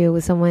can you do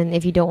with someone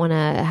if you don't want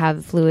to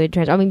have fluid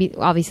transfer? I mean,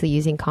 obviously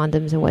using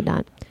condoms and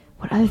whatnot.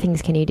 What other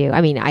things can you do? I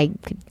mean,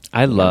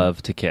 I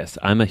love to kiss.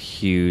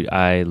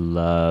 I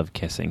love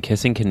kissing.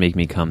 Kissing can make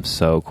me come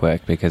so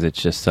quick because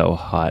it's just so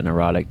hot and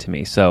erotic to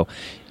me. So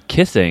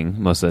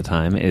kissing most of the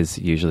time is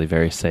usually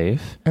very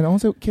safe. And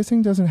also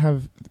kissing doesn't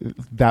have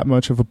that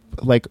much of a,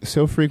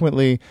 so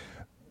frequently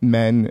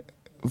men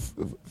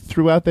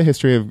throughout the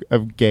history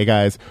of gay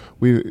guys,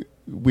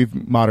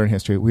 we've modern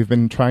history, we've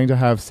been trying to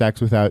have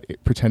sex without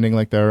pretending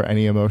like there are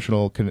any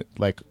emotional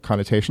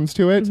connotations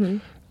to it. Mm-hmm.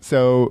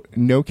 So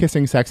no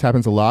kissing sex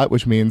happens a lot,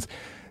 which means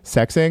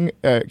kissing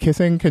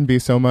can be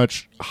so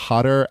much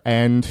hotter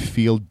and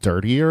feel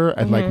dirtier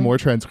and more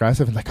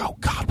transgressive and oh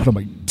God, what am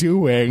I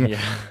doing?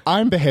 Yeah.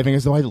 I'm behaving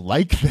as though I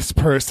like this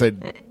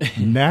person.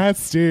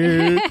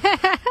 Nasty.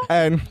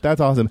 And that's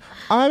awesome.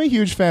 I'm a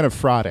huge fan of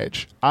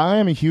fraudage. I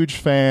am a huge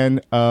fan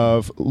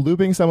of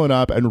lubing someone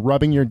up and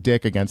rubbing your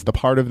dick against the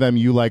part of them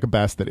you like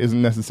best that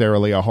isn't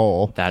necessarily a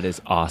hole. That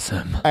is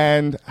awesome.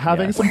 And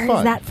having some fun. Where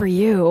is that for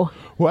you?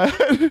 What?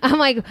 I'm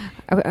like...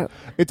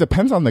 It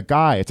depends on the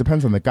guy.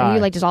 Are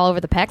you just all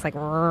over the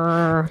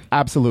pecs?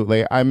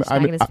 Absolutely.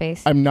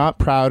 I'm not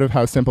proud of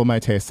how simple my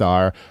tastes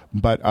are,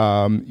 but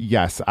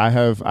yes, I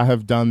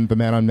have done the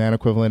man-on-man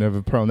equivalent of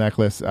a pearl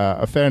necklace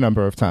a fair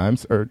number of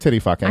times, or titty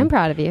fucking. I'm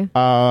proud of you.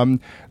 A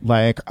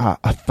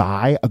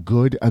thigh, a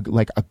good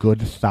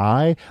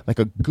thigh,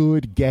 a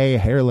good gay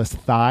hairless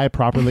thigh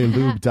properly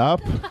lubed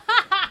up.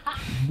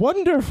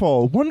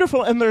 Wonderful.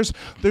 And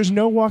there's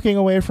no walking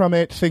away from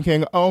it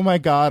thinking, oh my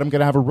God, I'm going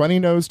to have a runny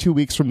nose 2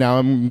 weeks from now.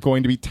 I'm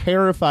going to be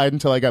terrified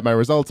until I get my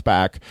results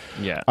back.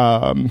 Yeah.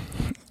 And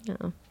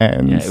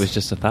it was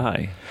just a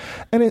thigh.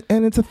 And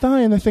it's a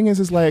thigh. And the thing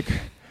is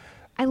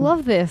I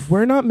love this.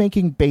 We're not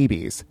making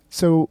babies.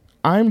 So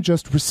I'm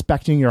just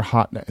respecting your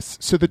hotness.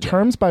 So the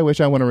terms by which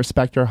I want to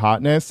respect your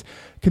hotness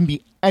can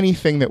be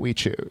anything that we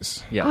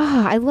choose. Yeah.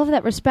 Oh, I love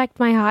that. Respect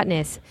my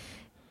hotness.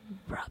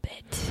 Rub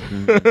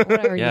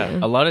it. Yeah,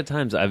 a lot of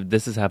times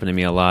this has happened to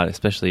me a lot,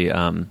 especially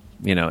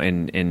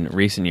in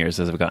recent years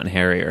as I've gotten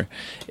hairier,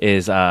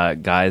 is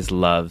guys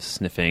love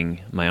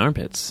sniffing my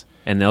armpits,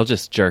 and they'll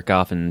just jerk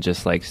off and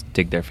just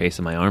dig their face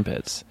in my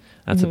armpits.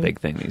 That's a big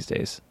thing these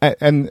days,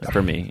 and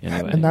for me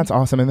anyway. And that's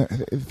awesome. And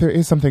there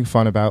is something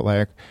fun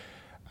about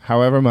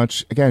however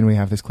much, again, we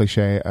have this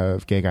cliche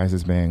of gay guys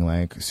as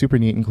being super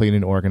neat and clean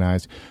and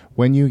organized.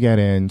 When you get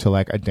into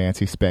a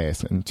dancey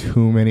space and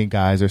too many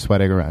guys are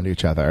sweating around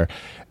each other,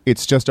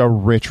 it's just a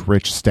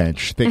rich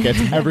stench that gets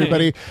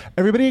everybody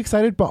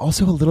excited, but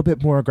also a little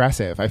bit more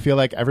aggressive. I feel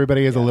like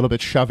everybody is a little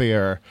bit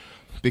shovier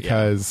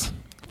because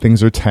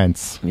things are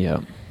tense.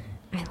 Yeah.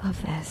 I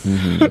love this.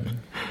 Mm-hmm.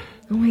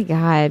 Oh my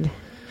God.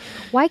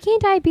 Why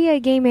can't I be a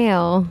gay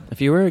male?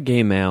 If you were a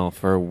gay male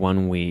for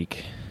 1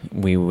 week,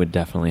 we would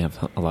definitely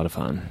have a lot of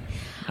fun.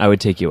 I would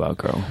take you out,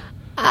 girl.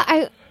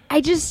 I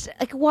just,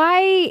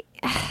 why?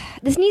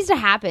 This needs to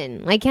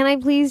happen. Can I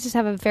please just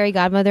have a fairy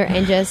godmother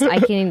and I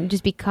can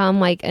just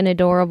become an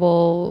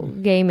adorable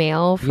gay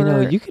male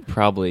for... you could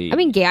probably...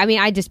 gay.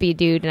 I'd just be a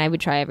dude and I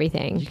would try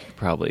everything. You could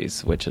probably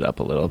switch it up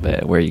a little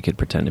bit where you could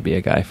pretend to be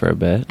a guy for a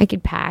bit. I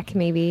could pack,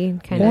 maybe,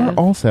 kind of. Or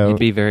also... You'd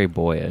be very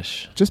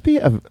boyish. Just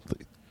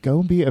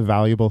go be a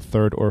valuable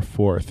third or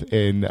fourth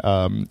in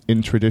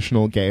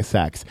traditional gay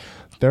sex.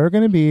 They're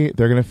going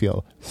to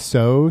feel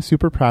so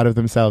super proud of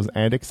themselves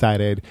and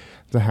excited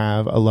to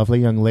have a lovely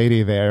young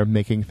lady there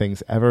making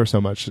things ever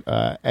so much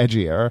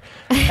edgier,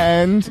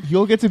 and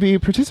you'll get to be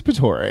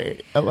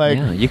participatory.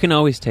 You can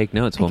always take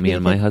notes while me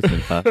and my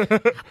husband fuck. Oh, I would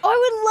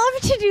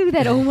love to do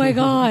that. Oh my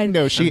god.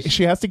 No,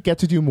 she has to get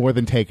to do more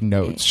than take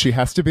notes. She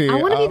has to be. I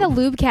want to be the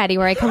lube caddy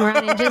where I come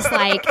around and just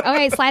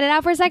okay, slide it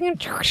out for a second.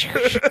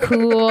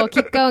 Cool,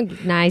 keep going.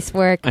 Nice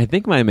work. I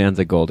think my man's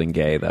a golden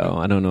gay though.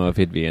 I don't know if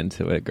he'd be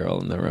into a girl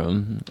in the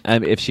room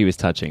if she was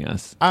touching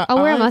us.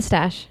 I'll wear a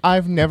mustache.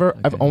 I've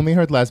only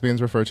heard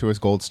lesbians referred to as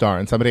gold star,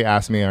 and somebody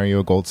asked me, "Are you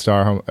a gold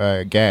star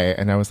gay?"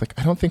 And I was like,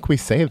 "I don't think we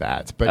say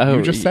that," but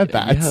you just said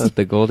that. Yeah,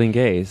 the golden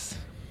gays.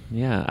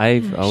 Yeah,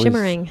 I've always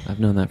shimmering. I've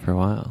known that for a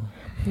while.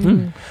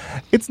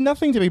 It's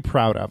nothing to be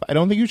proud of. I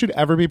don't think you should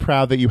ever be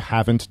proud that you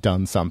haven't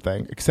done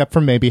something, except for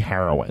maybe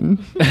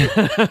heroin.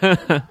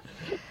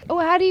 Oh,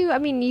 how do you? I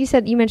mean,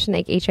 you mentioned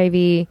like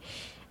HIV.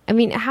 I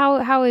mean,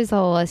 how is the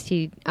whole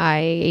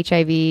STI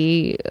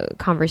HIV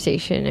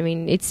conversation? I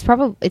mean, it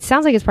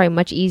sounds like it's probably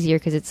much easier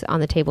because it's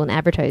on the table and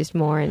advertised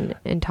more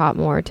and taught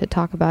more to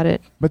talk about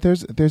it. But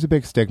there's a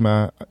big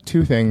stigma.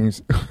 Two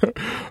things.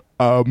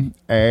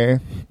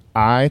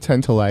 I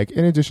tend to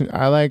in addition,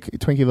 I like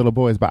twinky little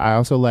boys, but I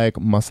also like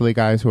muscly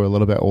guys who are a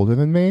little bit older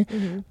than me.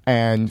 Mm-hmm.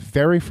 And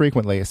very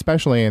frequently,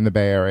 especially in the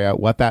Bay Area,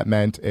 what that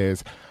meant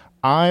is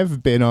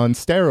I've been on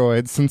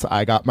steroids since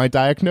I got my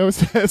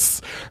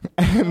diagnosis.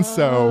 And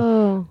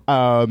so,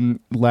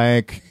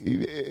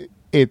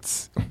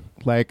 it's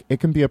it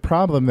can be a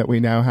problem that we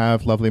now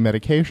have lovely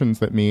medications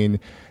that mean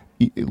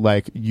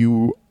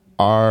you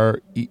are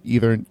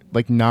either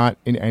not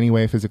in any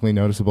way physically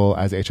noticeable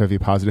as HIV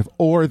positive,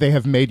 or they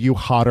have made you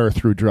hotter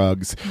through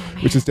drugs,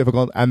 which is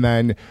difficult. And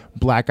then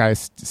black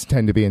guys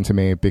tend to be into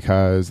me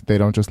because they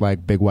don't just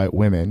like big white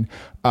women.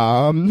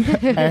 And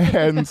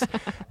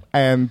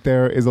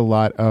there is a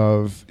lot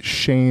of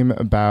shame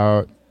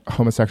about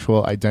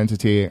homosexual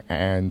identity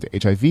and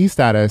HIV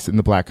status in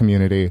the black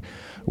community,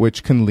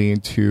 which can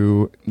lead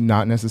to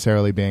not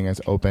necessarily being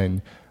as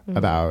open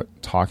about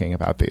talking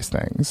about these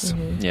things.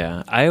 Mm-hmm.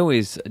 Yeah, I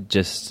always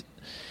just,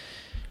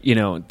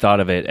 thought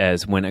of it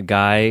as when a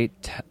guy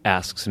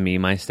asks me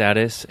my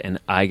status, and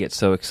I get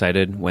so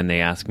excited when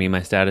they ask me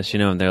my status,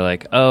 and they're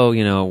like, "Oh,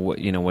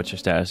 what's your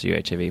status? Are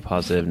you HIV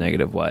positive,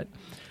 negative, what?"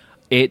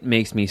 It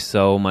makes me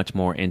so much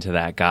more into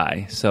that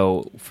guy.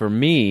 So for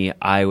me,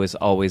 I was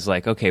always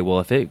like, okay, well,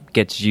 if it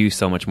gets you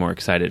so much more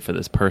excited for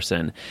this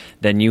person,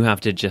 then you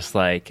have to just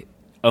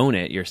own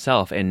it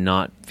yourself and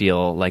not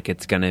feel like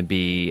it's going to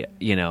be,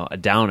 a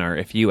downer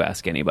if you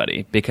ask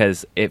anybody.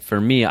 Because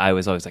for me, I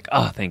was always like,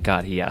 oh, thank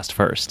God he asked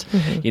first.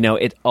 Mm-hmm.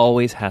 It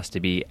always has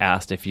to be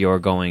asked if you're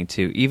going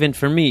to, even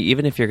for me,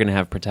 even if you're going to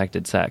have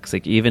protected sex,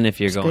 even if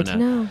you're it's going to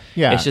know.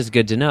 Yeah, it's just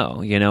good to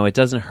know. It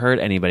doesn't hurt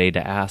anybody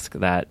to ask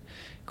that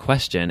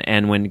question.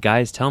 And when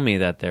guys tell me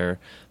that they're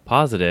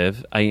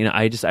positive, I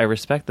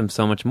respect them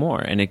so much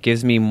more, and it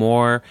gives me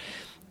more,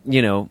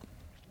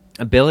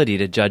 ability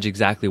to judge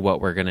exactly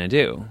what we're going to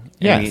do.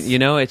 Yes.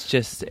 It's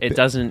just, it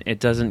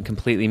doesn't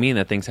completely mean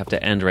that things have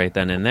to end right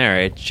then and there.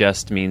 It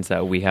just means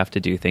that we have to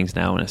do things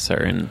now in a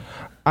certain...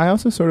 I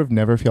also sort of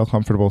never feel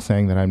comfortable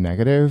saying that I'm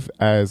negative,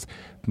 as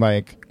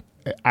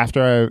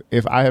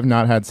if I have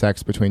not had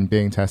sex between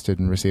being tested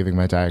and receiving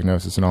my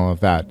diagnosis and all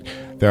of that,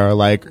 there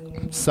are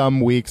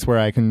some weeks where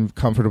I can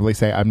comfortably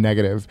say I'm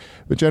negative.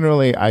 But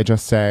generally I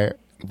just say,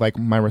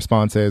 my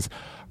response is,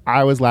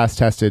 I was last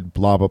tested,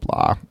 blah, blah,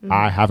 blah. Mm-hmm.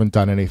 I haven't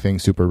done anything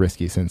super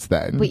risky since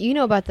then. But you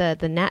know about the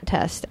NAT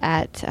test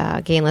at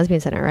Gay and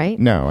Lesbian Center, right?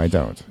 No, I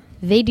don't.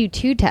 They do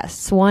two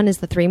tests. One is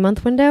the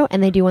 3-month window,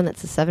 and they do one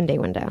that's a 7-day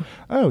window.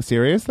 Oh,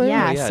 seriously?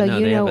 Yeah, so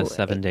they have a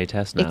 7-day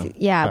test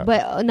now.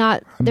 But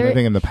not... I'm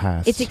living in the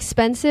past. It's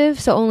expensive,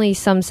 so only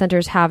some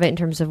centers have it in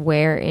terms of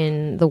where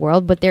in the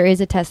world, but there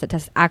is a test that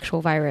tests actual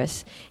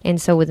virus,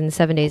 and so within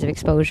 7 days of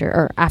exposure,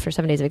 or after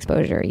 7 days of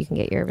exposure, you can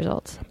get your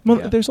results.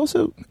 Well, there's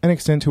also an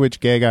extent to which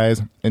gay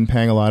guys, in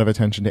paying a lot of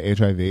attention to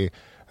HIV,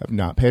 have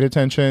not paid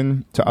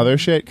attention to other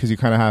shit, because you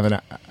kind of have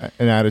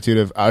an attitude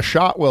of, a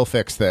shot will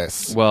fix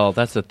this. Well,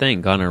 that's the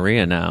thing.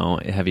 Gonorrhea now.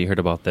 Have you heard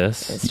about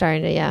this? It's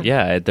starting to, yeah.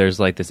 Yeah, there's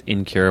this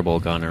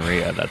incurable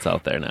gonorrhea that's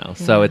out there now.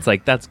 So it's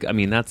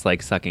that's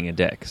like sucking a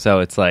dick.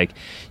 So it's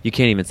you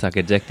can't even suck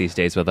a dick these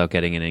days without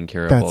getting an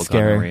incurable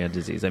gonorrhea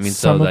disease. I mean,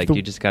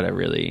 you just got to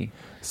really...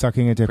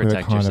 Sucking a dick with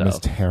a condom is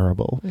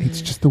terrible. Mm-hmm.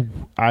 It's just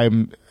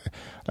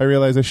I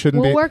realize I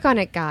shouldn't be... We'll work on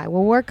it, Guy.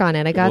 We'll work on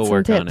it. I got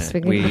some tips.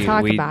 We can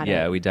talk about it.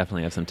 Yeah, we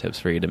definitely have some tips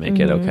for you to make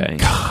it okay.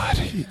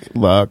 God,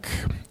 look,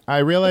 I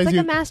realize it's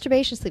a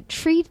masturbation sleeve.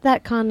 Treat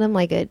that condom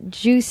like a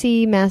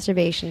juicy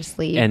masturbation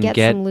sleeve. And get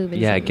some lube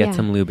in get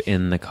some lube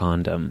in the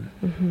condom.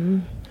 Mm-hmm.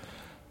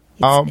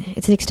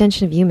 It's an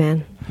extension of you,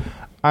 man.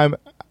 I'm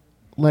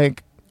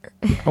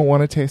I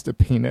want to taste a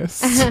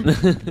penis.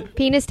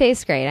 Penis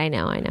tastes great. I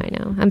know.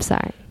 I'm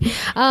sorry.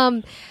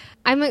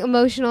 I'm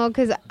emotional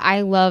because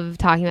I love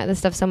talking about this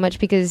stuff so much,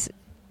 because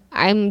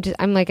I'm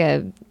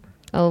a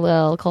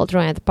little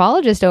cultural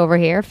anthropologist over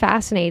here,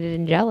 fascinated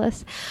and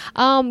jealous.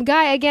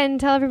 Guy, again,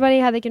 tell everybody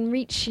how they can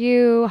reach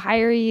you,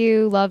 hire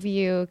you, love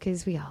you,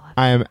 because we all love you.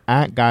 I am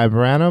at Guy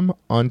Branum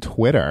on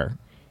Twitter.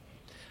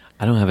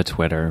 I don't have a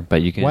Twitter,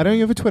 but you can. Why don't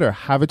you have a Twitter?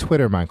 Have a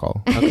Twitter,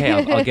 Michael. Okay,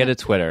 I'll get a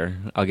Twitter.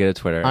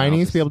 I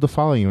need to be able to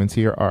follow you and see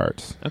your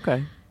art.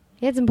 Okay.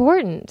 Yeah, it's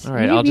important. All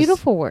right, you do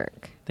beautiful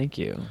work. Thank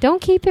you.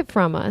 Don't keep it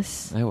from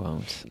us. I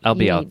won't. I'll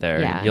be out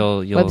there. Yeah.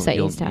 You'll Website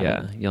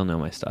you'll know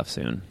my stuff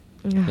soon.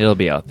 It'll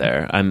be out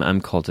there.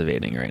 I'm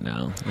cultivating right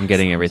now. I'm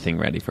getting everything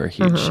ready for a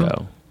huge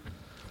show.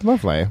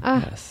 Lovely.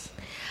 Yes.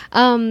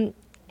 And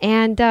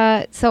you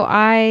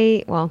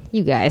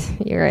guys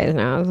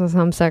know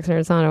some sex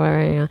nerds on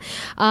whatever.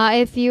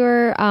 If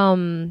you're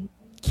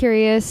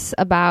curious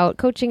about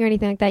coaching or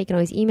anything like that, you can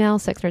always email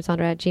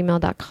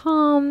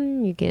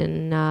sexnerdsandra@gmail.com. You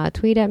can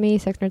tweet at me,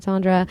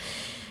 sexnerdsandra.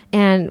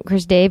 And of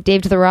course, Dave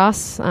to the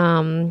Ross.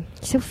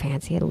 He's so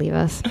fancy, he had to leave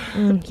us.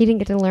 He didn't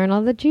get to learn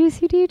all the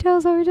juicy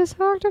details that we just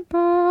talked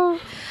about.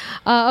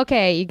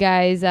 Okay, you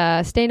guys,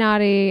 stay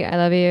naughty. I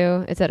love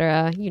you,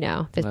 etc.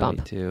 Fist bump.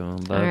 Love you too.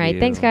 Love all right, you.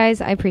 Thanks, guys.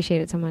 I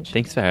appreciate it so much.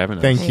 Thanks for having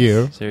us. Thank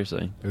you.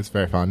 Seriously, it was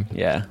very fun.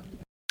 Yeah.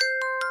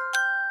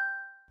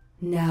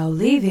 Now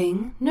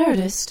leaving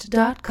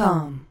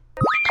Nerdist.com.